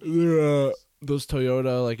 there's Those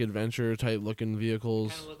Toyota like adventure type looking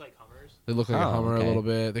vehicles. kind of look like Hummers. They look like a Hummer okay. a little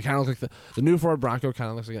bit. They kind of look like the new Ford Bronco. Kind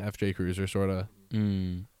of looks like an FJ Cruiser, sort of.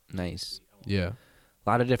 Nice. Yeah. A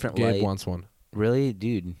lot of different Gabe light. wants one. Really,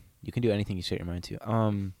 dude? You can do anything you set your mind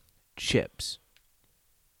to. Chips.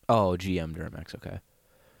 Oh, GM Duramax. Okay.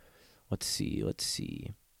 Let's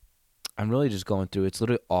see. I'm really just going through. It's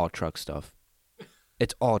literally all truck stuff.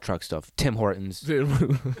 It's all truck stuff. Tim Hortons. Dude.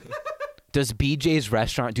 Does BJ's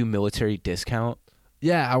restaurant do military discount?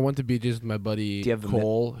 Yeah, I went to BJ's with my buddy Do you have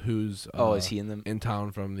Cole, who's is he in them? in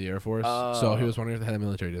town from the Air Force. Oh. So he was wondering if they had a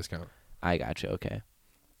military discount. I gotcha. Okay.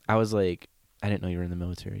 I was like, I didn't know you were in the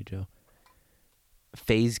military, Joe.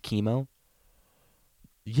 Phase chemo.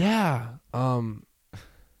 Yeah.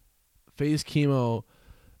 Phase chemo.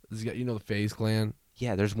 You know the phase gland.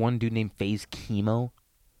 Yeah, there's one dude named Phase chemo.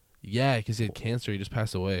 Yeah, because he had cancer. He just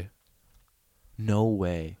passed away. No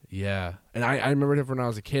way. Yeah, and I remembered him from when I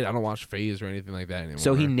was a kid. I don't watch Phase or anything like that anymore.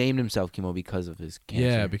 So he named himself chemo because of his cancer.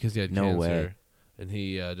 Yeah, because he had No cancer. way. And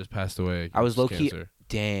he just passed away. I was from low-key- cancer.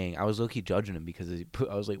 Dang, I was low-key judging him because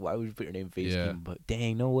I was like, why would you put your name Phase Yeah. chemo? But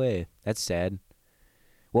dang, no way. That's sad.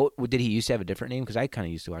 What did he used to have a different name? Because I kind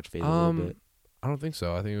of used to watch Phase a little bit. I don't think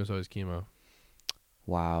so. I think it was always chemo.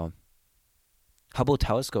 Wow. Hubble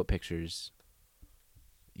telescope pictures.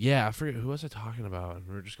 Yeah, I forget who was I talking about. And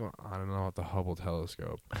we were just going on and on about the Hubble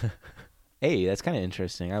telescope. Hey, that's kind of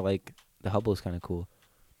interesting. I like the Hubble is kind of cool.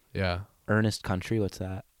 Yeah. Ernest Country, what's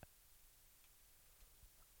that?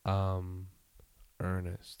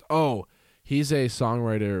 Ernest. Oh, he's a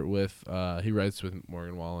songwriter with. He writes with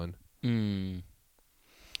Morgan Wallen.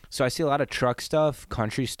 So I see a lot of truck stuff,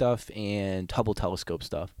 country stuff, and Hubble telescope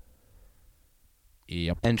stuff,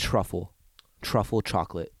 Yep. and truffle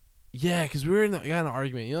chocolate. Yeah, because we got in an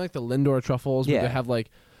argument. You know, like the Lindor truffles. Where Yeah. they have like,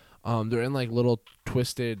 they're in like little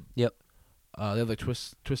twisted. Yep. They have like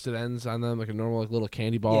twisted ends on them, like a normal like little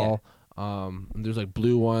candy ball. And there's like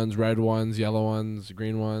blue ones, red ones, yellow ones,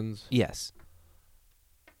 green ones. Yes.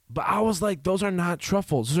 But I was like, those are not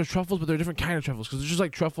truffles. Those are truffles, but they're a different kind of truffles. Because they're just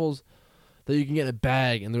like truffles that you can get in a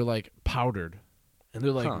bag, and they're like powdered, and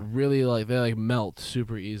they're like really like they like melt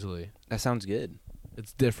super easily. That sounds good.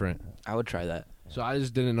 It's different. I would try that. So I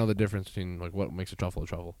just didn't know the difference between like what makes a truffle a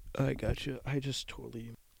truffle. I got you. I just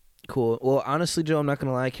totally. Cool. Well, honestly, Joe, I'm not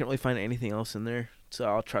gonna lie. I can't really find anything else in there. It's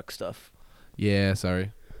all truck stuff. Yeah,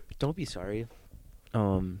 sorry. Don't be sorry.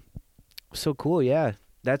 So cool. Yeah,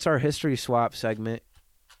 that's our history swap segment.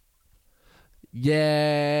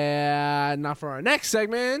 Yeah, not for our next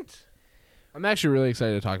segment. I'm actually really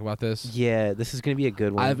excited to talk about this. Yeah, this is gonna be a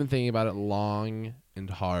good one. I've been thinking about it long and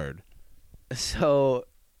hard. So,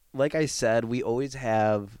 like I said, we always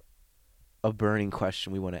have a burning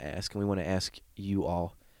question we want to ask, and we want to ask you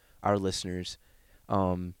all, our listeners.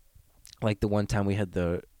 Like the one time we had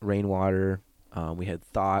the rainwater, we had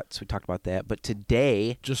thoughts, we talked about that. But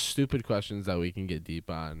today, Just stupid questions that we can get deep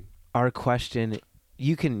on. our question,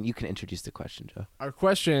 you can introduce the question, Joe. Our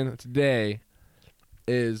question today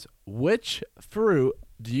is, which fruit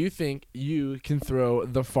do you think you can throw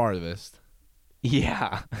the farthest?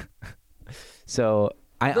 Yeah. So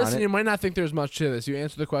Listen, you might not think there's much to this. You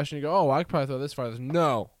answer the question, you go, oh, I could probably throw this farthest.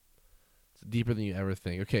 No. It's deeper than you ever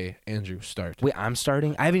think. Okay, Andrew, start. Wait, I'm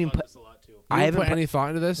starting. I haven't even put. a lot too. You I didn't haven't put put any thought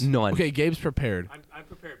into this? None. Okay, Gabe's prepared. I'm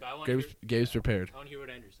prepared, but I want to Gabe's prepared. I want to hear what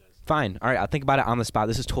Andrew says. Fine. All right, I'll think about it on the spot.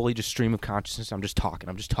 This is totally just stream of consciousness. I'm just talking.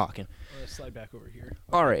 I'm gonna slide back over here.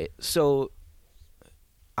 All right. So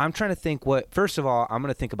I'm trying to think first of all, I'm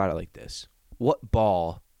going to think about it like this. What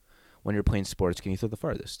ball, when you're playing sports, can you throw the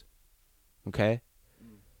farthest? Okay?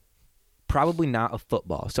 Probably not a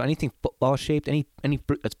football. So anything football shaped, any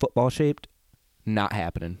fruit that's football shaped, not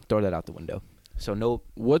happening. Throw that out the window. So no.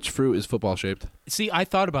 Which fruit is football shaped? See, I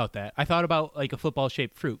thought about that. I thought about like a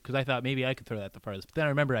football-shaped fruit because I thought maybe I could throw that the farthest. But then I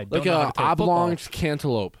remember I don't Like know how a to throw oblong football.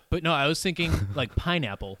 cantaloupe. But no, I was thinking like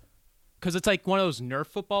pineapple because it's like one of those Nerf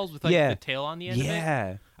footballs with like Yeah. the tail on the end of it.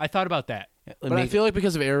 Yeah. I thought about that. But I feel like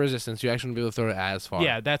because of air resistance, you actually won't be able to throw it as far.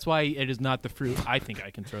 Yeah, that's why it is not the fruit I think I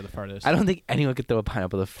can throw the farthest. I don't think anyone could throw a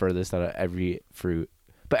pineapple the furthest out of every fruit.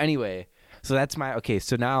 But anyway, so that's my okay.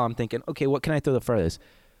 So now I'm thinking, okay, what can I throw the furthest?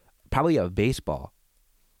 Probably a baseball.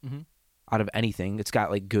 Mhm. Out of anything, it's got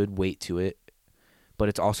like good weight to it, but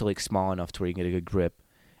it's also like small enough to where you can get a good grip,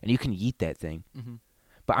 and you can yeet that thing. Mhm.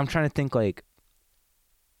 But I'm trying to think like,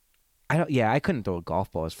 I couldn't throw a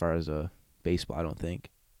golf ball as far as a baseball. I don't think.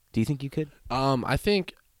 Do you think you could? I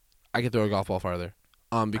think I could throw a golf ball farther.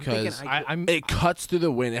 Because I'm it cuts through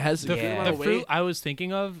the wind. It has the, a good amount the of weight. fruit I was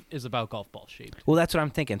thinking of is about golf ball shaped. Well, that's what I'm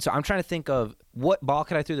thinking. So I'm trying to think of what ball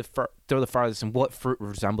could I throw the farthest, and what fruit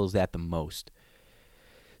resembles that the most.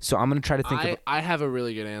 So I'm gonna try to think of. I have a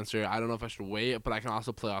really good answer. I don't know if I should wait, but I can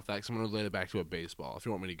also play off that because I'm gonna relate it back to a baseball. If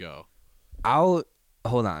you want me to go,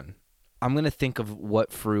 Hold on. I'm gonna think of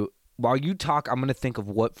what fruit. While you talk, I'm gonna think of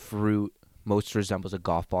what fruit most resembles a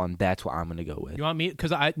golf ball, and that's what I'm gonna go with. You want me? Because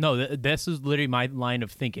this is literally my line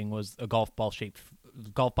of thinking was a golf ball size.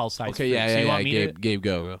 okay, fruit. yeah, So you want me to- Gabe,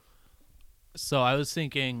 go. So I was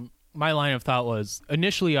thinking, my line of thought was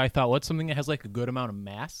initially I thought what's something that has like a good amount of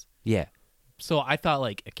mass. Yeah. So I thought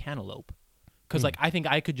like a cantaloupe, because like I think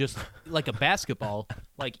I could just like a basketball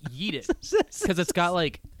like yeet it, because it's got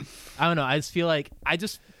like I don't know. I just feel like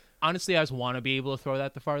honestly I just want to be able to throw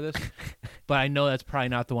that the farthest, but I know that's probably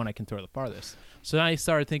not the one I can throw the farthest. So then I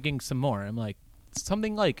started thinking some more. I'm like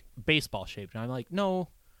something like baseball shaped, and I'm like no,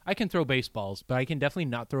 I can throw baseballs, but I can definitely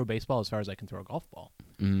not throw a baseball as far as I can throw a golf ball.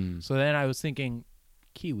 So then I was thinking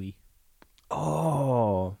kiwi.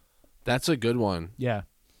 Oh. That's a good one. Yeah.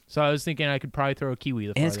 So I was thinking I could probably throw a kiwi the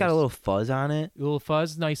farthest. And it's got a little fuzz on it. A little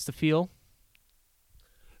fuzz, nice to feel.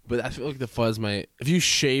 But I feel like the fuzz might. If you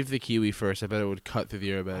shave the kiwi first, I bet it would cut through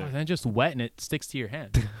the air better. Oh, then just wet and it sticks to your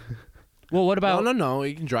hand. Well, what about No.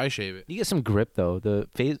 You can dry shave it. You get some grip though. The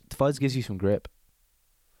fuzz gives you some grip.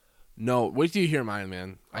 No, wait till you hear mine,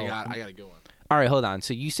 man. I Oh. got a good one. All right, hold on.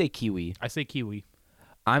 So you say kiwi. I say kiwi.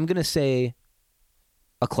 I'm gonna say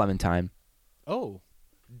a clementine. Oh,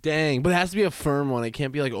 Dang, but it has to be a firm one. It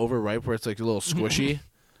can't be like overripe where it's like a little squishy. It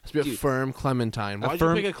has to be a Dude, firm clementine. a Why'd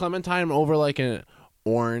firm- you pick a clementine over like an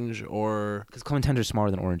orange or Because clementines are smaller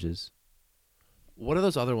than oranges. what are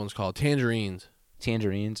those other ones called? Tangerines.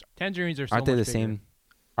 Tangerines. tangerines are so Aren't they much the bigger. same?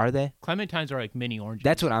 Are they? Clementines are like mini oranges.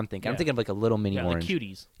 That's what I'm thinking. I'm Yeah. thinking of like a little mini yeah, orange. like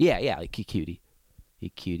cuties. Yeah, like a cutie. A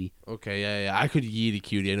cutie. Okay, yeah. I could yeet a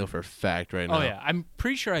cutie. I know for a fact right now. Oh yeah, I'm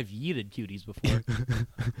pretty sure I've yeeted cuties before.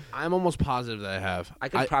 I'm almost positive that I have. I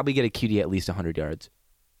could probably get a cutie at least 100 yards.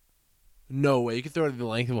 No way. You could throw it the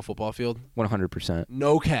length of a football field. 100%.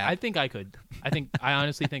 No cap. I think I could. I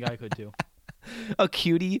honestly think I could too. A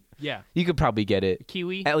cutie? Yeah, You could probably get it.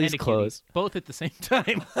 kiwi At least and a cutie. close. both at the same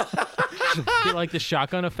time. Get like the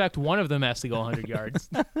shotgun effect. One of them has to go 100 yards.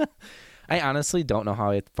 I honestly don't know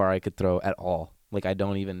how far I could throw at all. Like I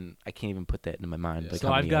can't even put that into my mind. Yeah. Like So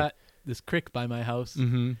how I've many got this creek by my house.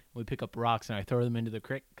 Mm-hmm. We pick up rocks and I throw them into the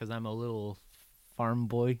creek because I'm a little farm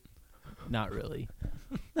boy. Not really,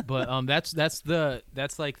 but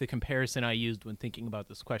that's like the comparison I used when thinking about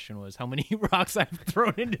this question was how many rocks I've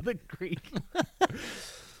thrown into the creek.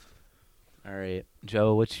 All right,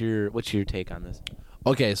 Joe, what's your take on this?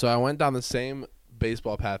 Okay, so I went down the same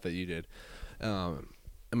baseball path that you did in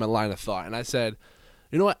my line of thought. And I said,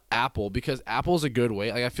 you know what, apple, because apple's a good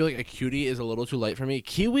weight. Like I feel like a cutie is a little too light for me.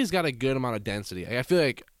 Kiwi's got a good amount of density. Like, I feel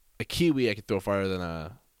like a kiwi I could throw farther than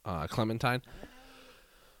a clementine.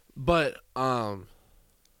 But I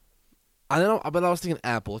don't know, but I was thinking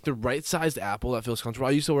apple. Like the right-sized apple that feels comfortable.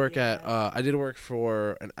 I used to work at I did work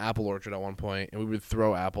for an apple orchard at one point, and we would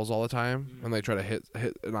throw apples all the time and like try to hit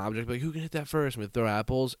an object, like who can hit that first? And we'd throw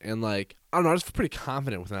apples, and like I don't know, I was pretty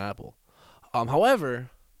confident with an apple. However,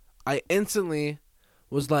 I instantly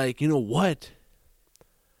was like, you know what?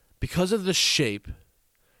 Because of the shape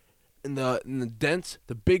and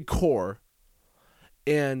the big core,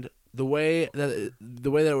 and the way that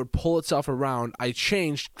it would pull itself around, I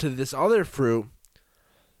changed to this other fruit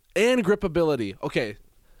and grip ability. Okay,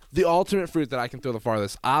 the ultimate fruit that I can throw the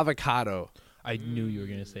farthest, avocado. I knew you were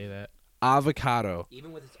gonna say that. Avocado.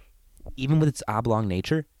 Even with its oblong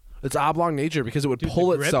nature. It's oblong nature because it would Dude, the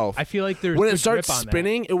pull grip- itself. I feel like there's when the it starts grip on that.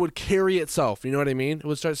 spinning, it would carry itself. You know what I mean? It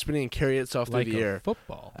would start spinning and carry itself like through the a air.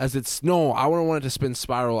 football. As it's no, I wouldn't want it to spin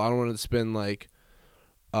spiral. I don't want it to spin like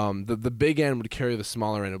the big end would carry the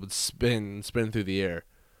smaller end. It would spin through the air.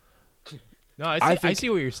 No, I think-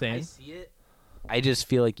 see what you're saying. see it. I just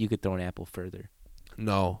feel like you could throw an apple further.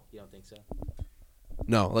 No, You don't think so?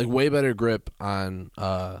 no, like way better grip on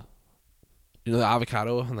the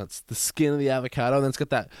avocado, and that's the skin of the avocado, and then it's got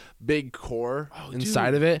that big core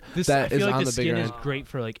inside of it I that is feel like on the the bigger skin end. is great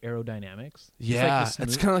for like aerodynamics. Yeah, it's, like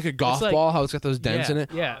it's the kind of like a golf like- ball. How it's got those dents yeah, in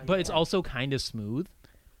it. Yeah, but it's also kind of smooth.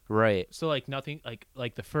 Right. So like nothing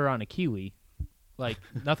like the fur on a kiwi, like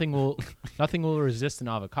nothing will resist an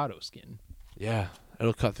avocado skin. Yeah,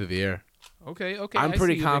 it'll cut through the air. Okay. I'm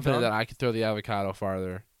pretty confident that I could throw the avocado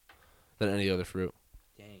farther than any other fruit.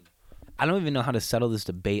 Dang. I don't even know how to settle this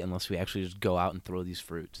debate unless we actually just go out and throw these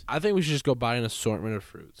fruits. I think we should just go buy an assortment of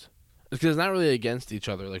fruits Because it's not really against each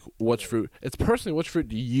other. Like, which fruit? It's personally, which fruit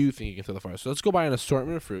do you think you can throw the farthest? So let's go buy an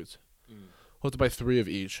assortment of fruits. We'll have to buy 3 of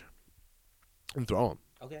each and throw them.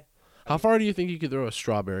 Okay. How far do you think you could throw a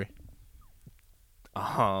strawberry?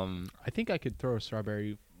 I think I could throw a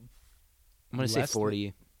strawberry. I'm gonna say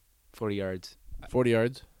 40 yards. 40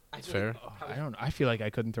 yards. That's fair. I don't know. I feel like I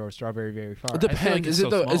couldn't throw a strawberry very far. It I feel like depends. it's Is it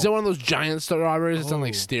so is it small. one of those giant strawberries that's on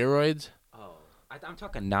like Oh. steroids? Oh, I'm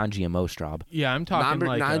talking non-GMO straw. Yeah, I'm talking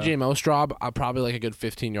like Non-GMO straw, probably like a good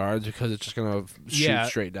 15 yards because it's just gonna shoot yeah,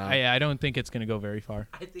 straight down. I don't think it's gonna go very far.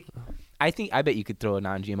 I bet you could throw a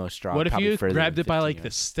non-GMO straw. What if probably you further grabbed than it by 15 like the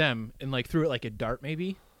yards. stem and like threw it like a dart,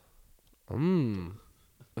 maybe?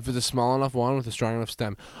 If it's a small enough one with a strong enough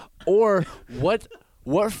stem, or what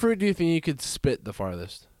fruit do you think you could spit the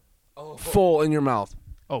farthest? Full in your mouth,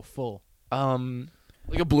 Oh, full.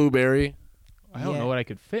 like a blueberry. I don't Yeah. know what I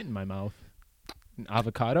could fit in my mouth. An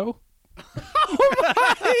avocado?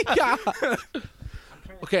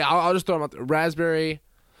 Okay, I'll just throw them out there. Raspberry,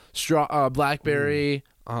 blackberry,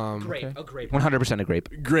 grape. A grape. 100% a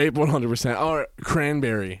grape. grape, 100%, or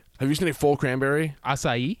cranberry. Have you seen a full cranberry?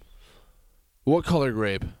 Acai? What color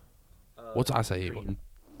grape? What's acai?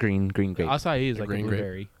 Green grape. Acai is A like a green grape.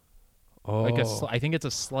 blueberry. Oh, Like I think it's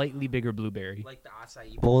a slightly bigger blueberry. Like the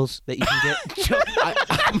acai bowls that you can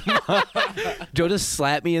get. Joe just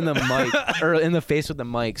slapped me in the mic or in the face with the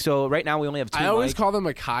mic. So right now we only have 2 I always mics. call them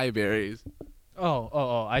acai berries.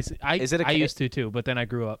 I see. Is it a I ca- used to too, but then I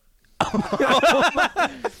grew up.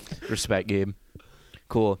 Respect, Gabe.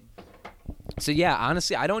 Cool. So yeah,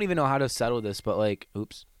 honestly, I don't even know how to settle this, but like,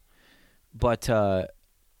 oops. But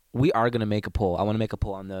we are gonna make a poll. I want to make a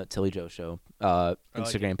poll on the Tilly Joe Show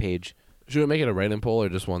Instagram page. Should we make it a write-in poll or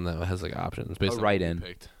just one that has like options? Based A on write-in. what we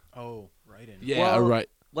picked? Oh, right in. Yeah, Well, right.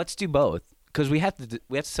 Let's do both because we have to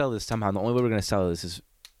sell this somehow. The only way we're gonna sell this is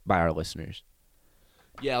by our listeners.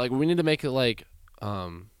 Yeah, like we need to make it like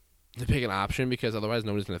to pick an option because otherwise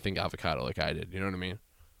nobody's gonna think avocado like I did. You know what I mean?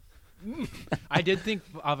 I did think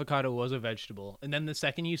avocado was a vegetable, and then the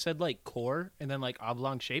second you said like core and then like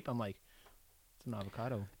oblong shape, I'm like, it's an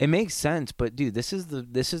avocado. It makes sense, but dude, this is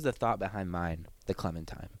the thought behind mine, the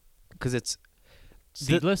clementine, because it's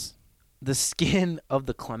Seedless? the skin of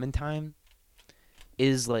the clementine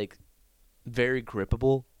is like very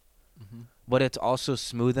grippable, but it's also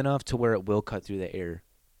smooth enough to where it will cut through the air.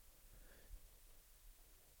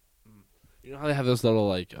 You know how they have those little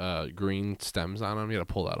like green stems on them? You gotta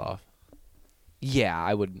pull that off. Yeah,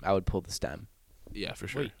 I would pull the stem. Yeah, for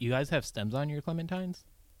sure. Wait, you guys have stems on your clementines?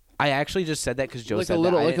 I actually just said that because Joe like said a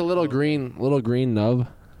little, that. I like a didn't- little green nub.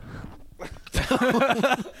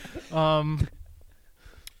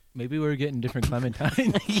 Maybe we're getting different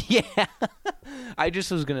clementines. Yeah, I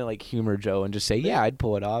just was gonna like humor Joe and just say, yeah, I'd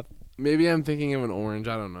pull it off. Maybe I'm thinking of an orange.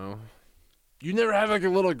 I don't know. You never have like a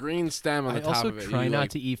little green stem on I the top also of it. try You, not like,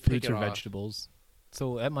 to eat pick fruits it or off. vegetables.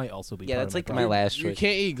 So that might also be Yeah, part that's of like my problem. last You choice.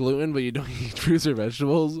 can't eat gluten, but you don't eat fruits or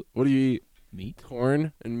vegetables. What do you eat? Meat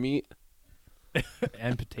Corn and meat.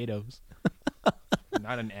 and potatoes.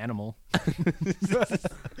 Not an animal.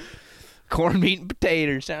 Corned meat and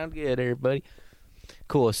potatoes sound good, everybody.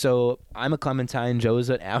 Cool. So I'm a clementine. Joe's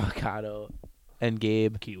an avocado, and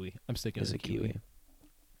Gabe Kiwi. I'm sticking is with a the kiwi.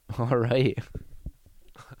 All right.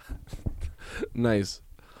 Nice.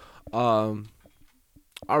 All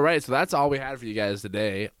right, so that's all we had for you guys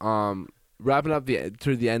today. Wrapping up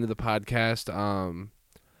to the end of the podcast.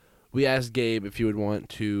 We asked Gabe if he would want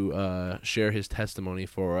to share his testimony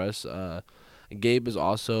for us. Gabe is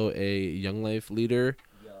also a Young Life leader.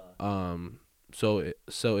 So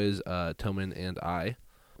is Tillman and I.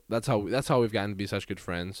 That's how we've gotten to be such good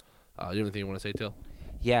friends. You have anything you want to say, Till?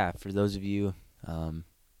 Yeah, for those of you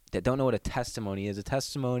that don't know what a testimony is, a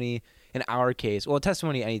testimony in our case, well, a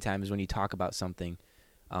testimony anytime is when you talk about something,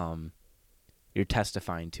 you're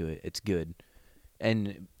testifying to it. It's good.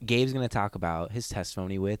 And Gabe's going to talk about his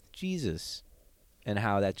testimony with Jesus and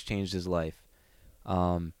how that's changed his life.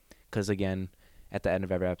 Because, again, at the end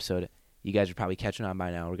of every episode, you guys are probably catching on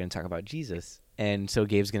by now. We're going to talk about Jesus. And so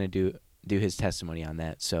Gabe's going to do his testimony on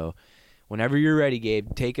that. So whenever you're ready,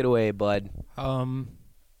 Gabe, take it away, bud.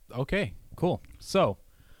 Okay, cool. So,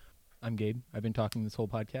 I'm Gabe. I've been talking this whole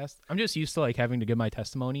podcast. I'm just used to like having to give my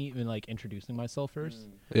testimony and like introducing myself first.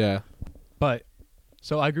 Yeah. But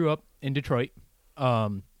so I grew up in Detroit,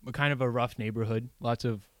 kind of a rough neighborhood. Lots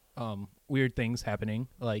of weird things happening.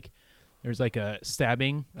 Like there's like a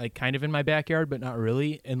stabbing, like kind of in my backyard, but not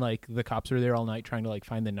really. And like the cops are there all night trying to like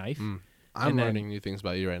find the knife. I'm And then- learning new things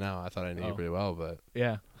about you right now. I thought I knew you Oh. pretty well, but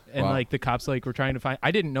Yeah. And Wow. like the cops like were trying to find.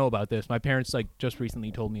 I didn't know about this. My parents like just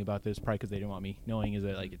recently told me about this, probably because they didn't want me knowing as a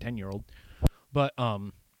like a 10-year-old. But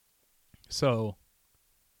so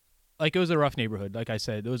like it was a rough neighborhood. Like I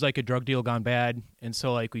said, it was like a drug deal gone bad, and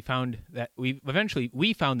so like we found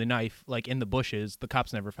the knife like in the bushes. The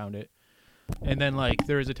cops never found it, and then like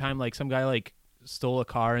there was a time like some guy like stole a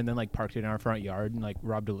car and then like parked it in our front yard and like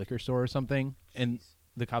robbed a liquor store or something, and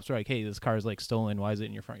the cops were like, "Hey, this car is like stolen. Why is it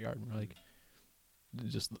in your front yard?" And we're like, "It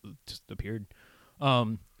just appeared."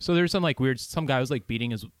 So there's some guy was like beating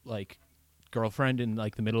his like girlfriend in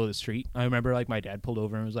like the middle of the street. I remember like my dad pulled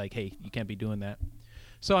over and was like, "Hey, you can't be doing that."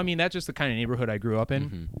 So I mean, that's just the kind of neighborhood I grew up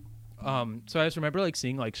in. So I just remember like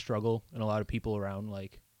seeing like struggle and a lot of people around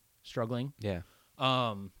like struggling. Yeah.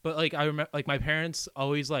 But like I remember like my parents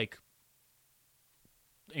always like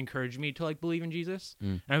encouraged me to like believe in Jesus.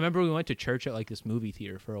 And I remember we went to church at like this movie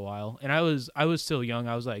theater for a while, and I was still young.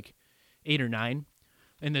 I was like 8 or 9,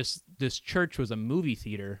 and this church was a movie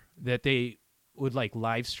theater that they would like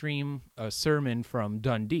live stream a sermon from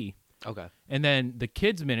Dundee. Okay. And then the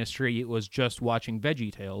kids ministry was just watching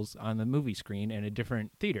VeggieTales on the movie screen in a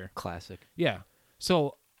different theater. Classic. Yeah.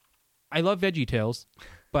 So I love VeggieTales,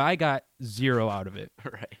 but I got 0 out of it.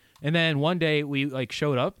 Right. And then one day we like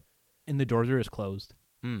showed up and the doors were just closed.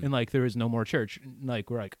 And like there was no more church. And, like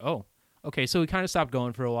we're like, "Oh, okay." So we kind of stopped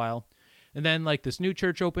going for a while. And then like this new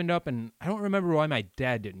church opened up, and I don't remember why my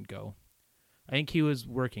dad didn't go. I think he was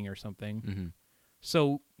working or something.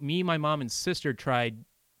 So me, my mom, and sister tried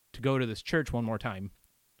to go to this church one more time,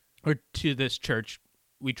 or to this church.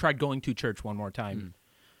 We tried going to church one more time.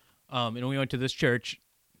 And we went to this church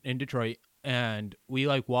in Detroit, and we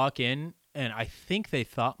like walk in, and I think they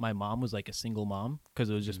thought my mom was like a single mom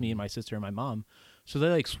because it was just me and my sister and my mom. So they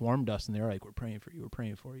like swarmed us, and they were like, "We're praying for you. We're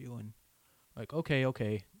praying for you." And like, okay.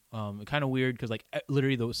 Kind of weird because like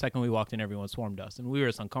literally the second we walked in, everyone swarmed us, and we were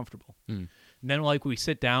just uncomfortable. And then like we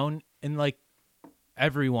sit down, and like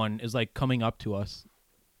everyone is like coming up to us,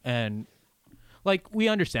 and like we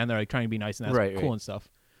understand they're like trying to be nice and that's cool and stuff.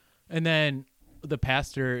 And then the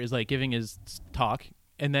pastor is like giving his talk,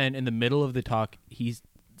 and then in the middle of the talk he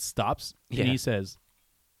stops and he says,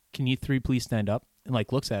 "Can you 3 please stand up?" and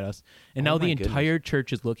like looks at us, and now the entire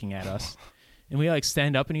church is looking at us. And we like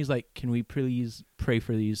stand up, and he's like, "Can we please pray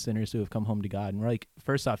for these sinners who have come home to God?" And we're like,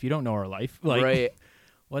 first off, you don't know our life, like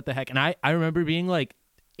what the heck? And I remember being like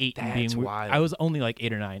 8 and being wild. I was only like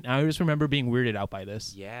 8 or 9. And I just remember being weirded out by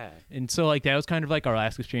this. Yeah. And so like that was kind of like our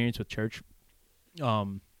last experience with church.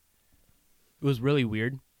 It was really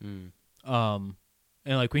weird. And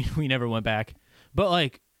like we never went back. But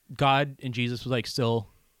like God and Jesus was like still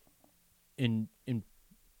ingrained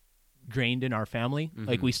in our family.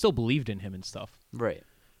 Like we still believed in him and stuff. Right.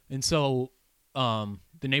 And so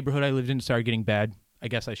the neighborhood I lived in started getting bad. I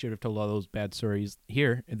guess I should have told all those bad stories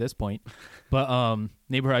here at this point. But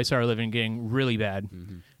neighborhood I started living in getting really bad.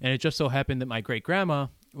 And it just so happened that my great grandma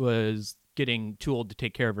was getting too old to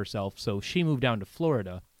take care of herself, so she moved down to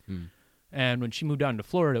Florida. And when she moved down to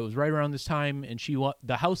Florida, it was right around this time, and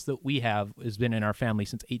the house that we have has been in our family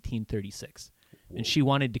since 1836. And she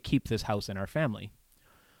wanted to keep this house in our family.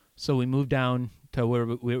 So we moved down to where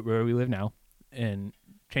we live now, and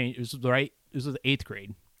changed. This was the 8th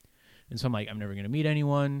grade. And so I'm like, I'm never going to meet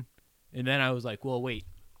anyone. And then I was like, well, wait.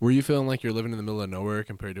 Were you feeling like you're living in the middle of nowhere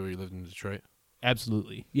compared to where you lived in Detroit?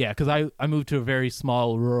 Absolutely. Yeah, because I moved to a very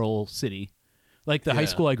small rural city. Like the high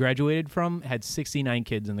school I graduated from had 69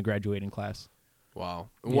 kids in the graduating class. Wow.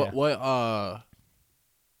 Yeah.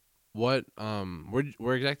 Where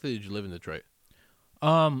exactly did you live in Detroit?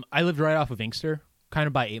 I lived right off of Inkster, kind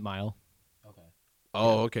of by 8 Mile. Okay.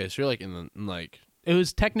 Oh, okay. So you're like in like. It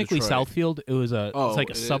was technically Detroit. Southfield. It was it's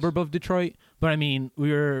like a suburb of Detroit, but I mean,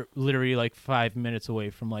 we were literally like 5 minutes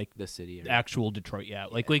away from like The city. actual Detroit. Yeah,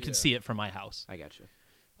 like we could see it from my house. I got you.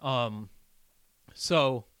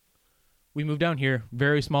 So we moved down here,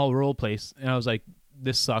 very small rural place, and I was like,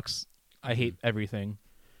 this sucks. I hate everything.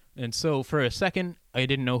 And so for a second, I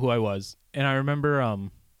didn't know who I was. And I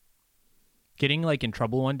remember getting like in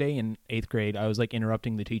trouble one day in 8th grade. I was like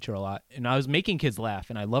interrupting the teacher a lot, and I was making kids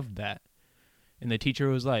laugh, and I loved that. And the teacher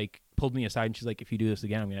was like, pulled me aside, and she's like, "If you do this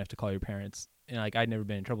again, I'm gonna have to call your parents." And like, I'd never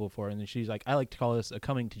been in trouble before. And then she's like, "I like to call this a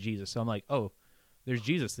coming to Jesus." So I'm like, "Oh, there's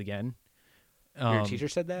Jesus again." Your teacher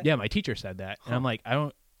said that? Yeah, my teacher said that. And I'm like, I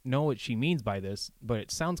don't know what she means by this, but it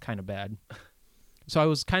sounds kind of bad. So I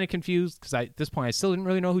was kind of confused because at this point I still didn't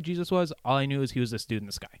really know who Jesus was. All I knew is he was this dude in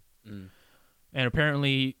the sky. And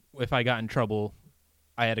apparently, if I got in trouble,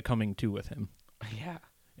 I had a coming to with him. Yeah.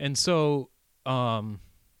 And so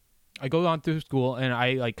I go on through school, and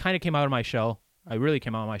I like kind of came out of my shell. I really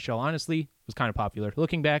came out of my shell. Honestly, was kind of popular.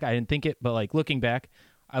 Looking back, I didn't think it, but like looking back,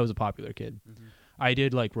 I was a popular kid. I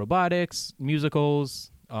did like robotics, musicals,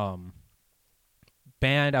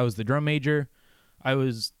 band. I was the drum major. I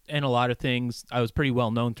was in a lot of things. I was pretty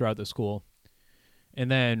well known throughout the school. And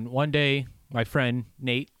then one day, my friend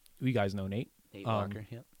Nate, you guys know Nate. Nate Walker,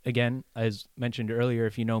 yep. Again, as mentioned earlier,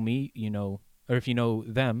 if you know me, you know, or if you know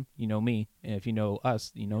them, you know me. And if you know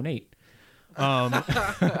us, you know Nate.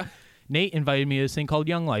 Nate invited me to this thing called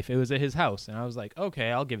Young Life. It was at his house. And I was like,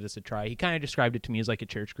 okay, I'll give this a try. He kind of described it to me as like a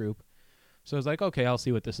church group. So I was like, okay, I'll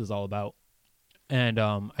see what this is all about. And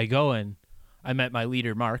I go and I met my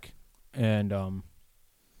leader, Mark. And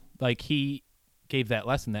like he gave that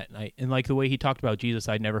lesson that night. And like the way he talked about Jesus,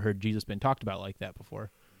 I'd never heard Jesus been talked about like that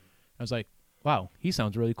before. I was like, wow, he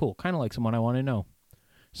sounds really cool. Kind of like someone I want to know.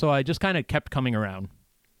 So I just kind of kept coming around.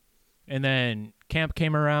 And then time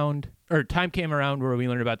came around where we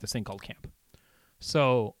learned about this thing called camp.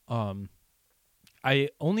 So I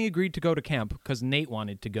only agreed to go to camp because Nate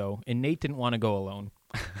wanted to go, and Nate didn't want to go alone.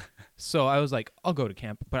 So I was like, I'll go to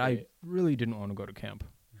camp, but I really didn't want to go to camp.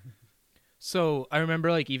 So I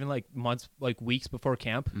remember like even like months, like weeks before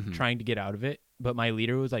camp, trying to get out of it. But my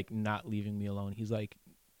leader was like not leaving me alone. He's like,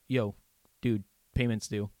 yo, dude, payments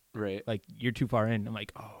due. Right. Like you're too far in. I'm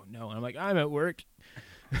like, oh no. And I'm like, I'm at work.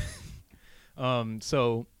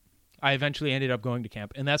 So I eventually ended up going to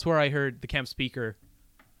camp. And that's where I heard the camp speaker.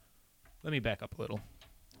 Let me back up a little.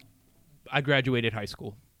 I graduated high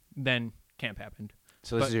school. Then camp happened.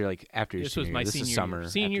 So this is your like after your This senior was my year. This senior is summer. year.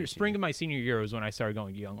 after Spring senior. of my senior year was when I started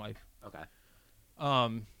going to Young Life. Okay.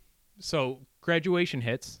 So graduation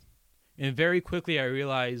hits, and very quickly I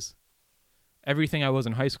realize everything I was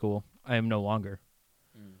in high school, I am no longer.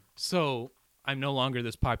 So I'm no longer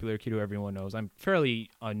this popular kid who everyone knows. I'm fairly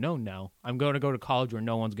unknown now. I'm going to go to college where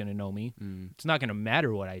no one's going to know me. It's not going to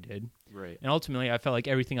matter what I did. Right. And ultimately, I felt like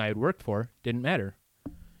everything I had worked for didn't matter.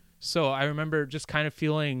 So I remember just kind of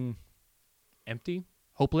feeling empty,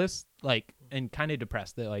 hopeless, like, and kind of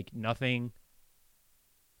depressed that like nothing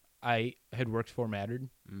I had worked for mattered.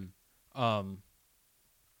 Cause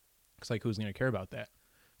like who's gonna care about that?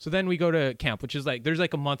 So then we go to camp, which is like there's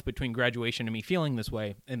like a month between graduation and me feeling this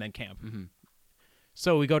way, and then camp.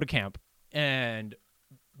 So we go to camp, and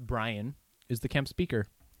Brian is the camp speaker,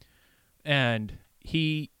 and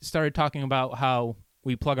he started talking about how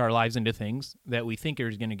we plug our lives into things that we think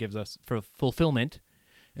is going to give us for fulfillment,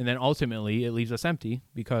 and then ultimately it leaves us empty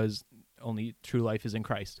because only true life is in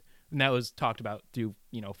Christ. And that was talked about through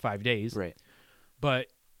 5 days. Right. But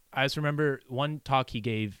I just remember one talk he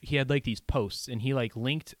gave, he had like these posts, and he like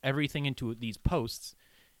linked everything into these posts,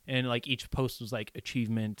 and like each post was like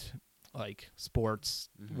achievement, like sports,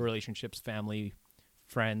 relationships, family,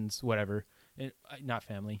 friends, whatever. And, not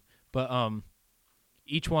family, but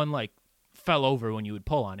each one like fell over when you would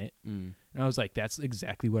pull on it. And I was like, that's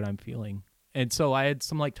exactly what I'm feeling. And so I had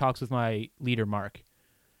some like talks with my leader, Mark,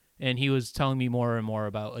 and he was telling me more and more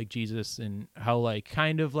about like Jesus and how like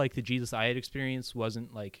kind of like the Jesus I had experienced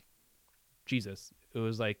wasn't like Jesus. It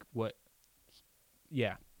was like what,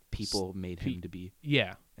 people made him to be.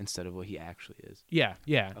 Yeah. Instead of what he actually is. Yeah.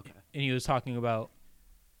 Yeah. Okay. And he was talking about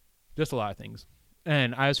just a lot of things.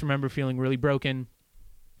 And I just remember feeling really broken.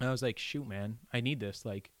 And I was like, shoot, man, I need this.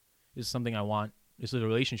 Like, this is something I want. This is a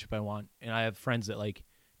relationship I want. And I have friends that like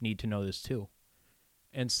need to know this too.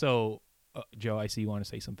 And so, Joe, I see you want to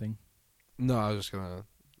say something. No, I was just going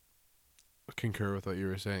to concur with what you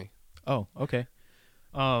were saying. Oh, okay.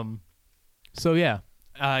 So yeah,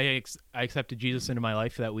 I accepted Jesus into my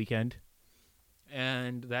life that weekend.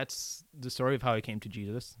 And that's the story of how I came to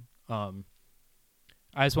Jesus. I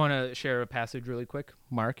just want to share a passage really quick,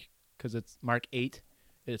 Mark, because it's Mark 8.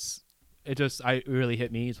 It really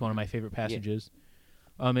hit me. It's one of my favorite passages.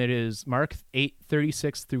 Yeah. It is Mark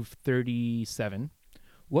 8:36 through 37.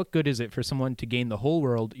 What good is it for someone to gain the whole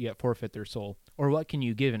world yet forfeit their soul? Or what can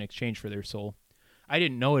you give in exchange for their soul? I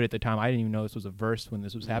didn't know it at the time. I didn't even know this was a verse when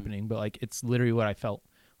this was happening, but like it's literally what I felt.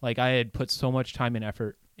 Like I had put so much time and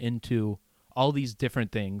effort into all these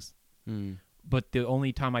different things, but the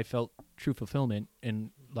only time I felt true fulfillment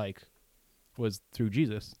and like was through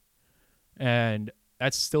Jesus. And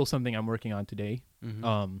that's still something I'm working on today.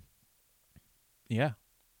 Yeah.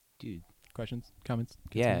 Dude. Questions, comments?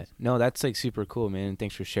 Yeah. No, that's like super cool, man.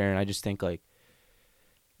 Thanks for sharing. I just think like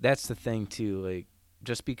that's the thing too. Like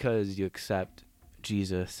just because you accept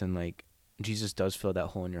Jesus and like Jesus does fill that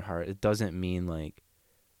hole in your heart, it doesn't mean like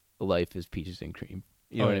life is peaches and cream.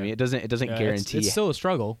 You know what I mean? It doesn't guarantee. It's still a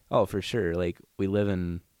struggle. Oh, for sure. Like we live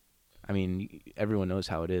in, I mean, everyone knows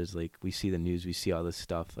how it is. Like we see the news, we see all this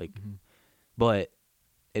stuff. Like, but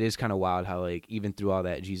it is kind of wild how like even through all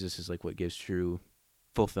that, Jesus is like what gives true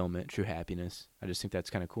fulfillment, true happiness. I just think that's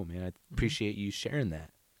kind of cool, man. I appreciate you sharing that.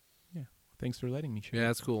 Yeah. Thanks for letting me share. Yeah,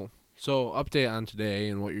 that's cool. So update on today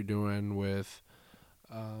and what you're doing with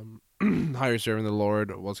how you're serving the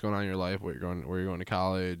Lord, what's going on in your life, where you're going to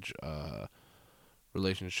college,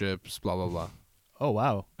 relationships, blah blah blah. Oh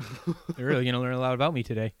wow, you're really gonna learn a lot about me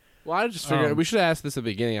today. Well, I just figured we should have asked this at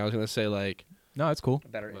the beginning. I was gonna say like No, it's cool. A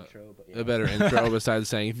better intro, but a better intro besides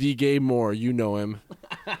saying the Gabe Moore. You know him.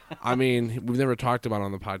 I mean, we've never talked about it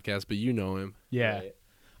on the podcast, but you know him. Yeah.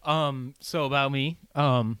 Right. So about me,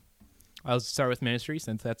 I'll start with ministry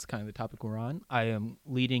since that's kind of the topic we're on. I am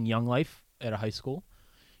leading Young Life at a high school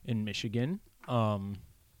in Michigan.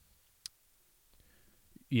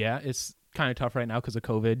 Yeah, it's kind of tough right now because of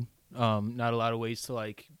COVID. Not a lot of ways to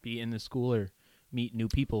like be in the school or meet new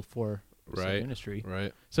people for ministry.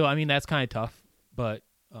 Right. So I mean that's kind of tough, but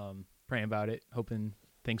praying about it, hoping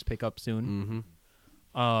things pick up soon.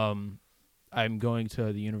 Mm-hmm. I'm going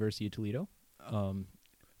to the University of Toledo. TOL.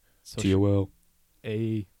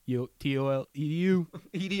 TOLEDU.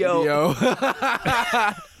 EDO.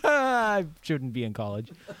 I shouldn't be in college.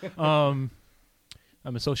 I'm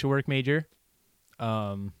a social work major.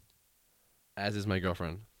 As is my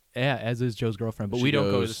girlfriend. Yeah, as is Joe's girlfriend, but She we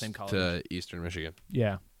don't go to the goes same college. to Eastern Michigan.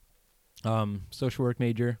 Yeah. Social work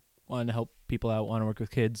major. Wanted to help people out. Want to work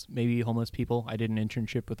with kids. Maybe homeless people. I did an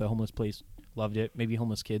internship with a homeless place. Loved it. Maybe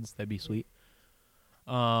homeless kids. That'd be sweet.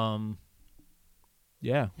 Yeah.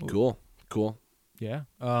 Cool. Yeah.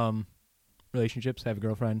 Relationships. Have a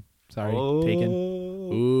girlfriend. Sorry. Taken.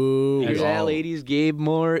 Ooh. Hear we that, all- ladies? Gabe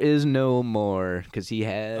Moore is no more because he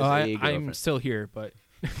has a I'm girlfriend. still here, but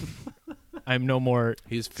I'm no more.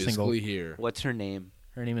 He's physically single. here. What's her name?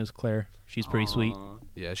 Her name is Claire. She's pretty sweet. Aw.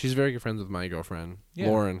 Yeah, she's very good friends with my girlfriend, Yeah.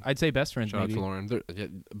 Lauren. I'd say best friends, Shout maybe. out to Lauren. They're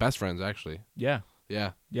best friends, actually. Yeah.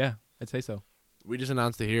 Yeah. Yeah. I'd say so. We just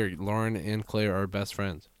announced it here. Lauren and Claire are best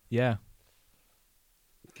friends. Yeah.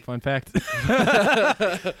 Fun fact.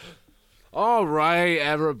 All right,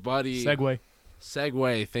 everybody.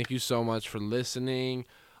 Segway. Thank you so much for listening.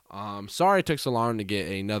 Sorry it took so long to get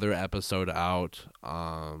another episode out.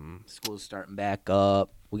 School's starting back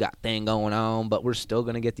up. We got thing going on, but we're still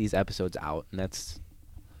gonna get these episodes out, and that's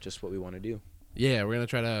just what we want to do. Yeah, we're gonna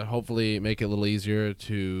try to hopefully make it a little easier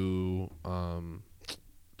to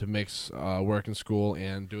mix work and school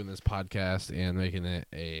and doing this podcast and making it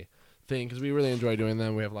a thing because we really enjoy doing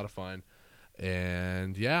them. We have a lot of fun,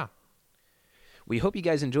 and yeah. We hope you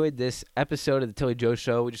guys enjoyed this episode of the Tilly Joe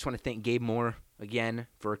Show. We just want to thank Gabe Moore again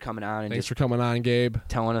for coming on and Thanks just for coming on, Gabe.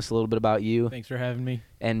 telling us a little bit about you Thanks for having me.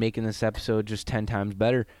 and making this episode just 10 times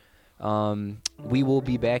better. We will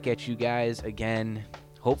be back at you guys again,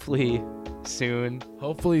 hopefully soon.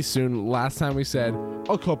 Hopefully soon. Last time we said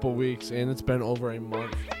a couple weeks, and it's been over a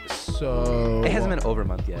month. So It hasn't been over a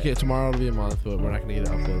month yet. Okay, tomorrow will be a month, but we're not gonna get it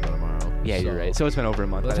uploaded by tomorrow. Yeah, you're right. So it's been over a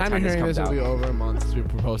month. By the time you're hearing this, it'll be over a month since we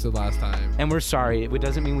posted last time. And we're sorry. It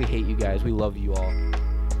doesn't mean we hate you guys. We love you all.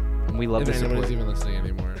 And we love If the support. anybody's even listening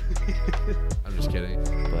anymore. I'm just kidding.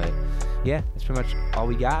 But yeah, that's pretty much all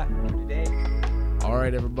we got for today. All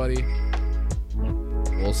right, everybody.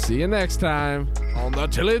 We'll see you next time on the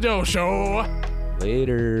Tilly Joe Show.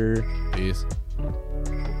 Later. Peace.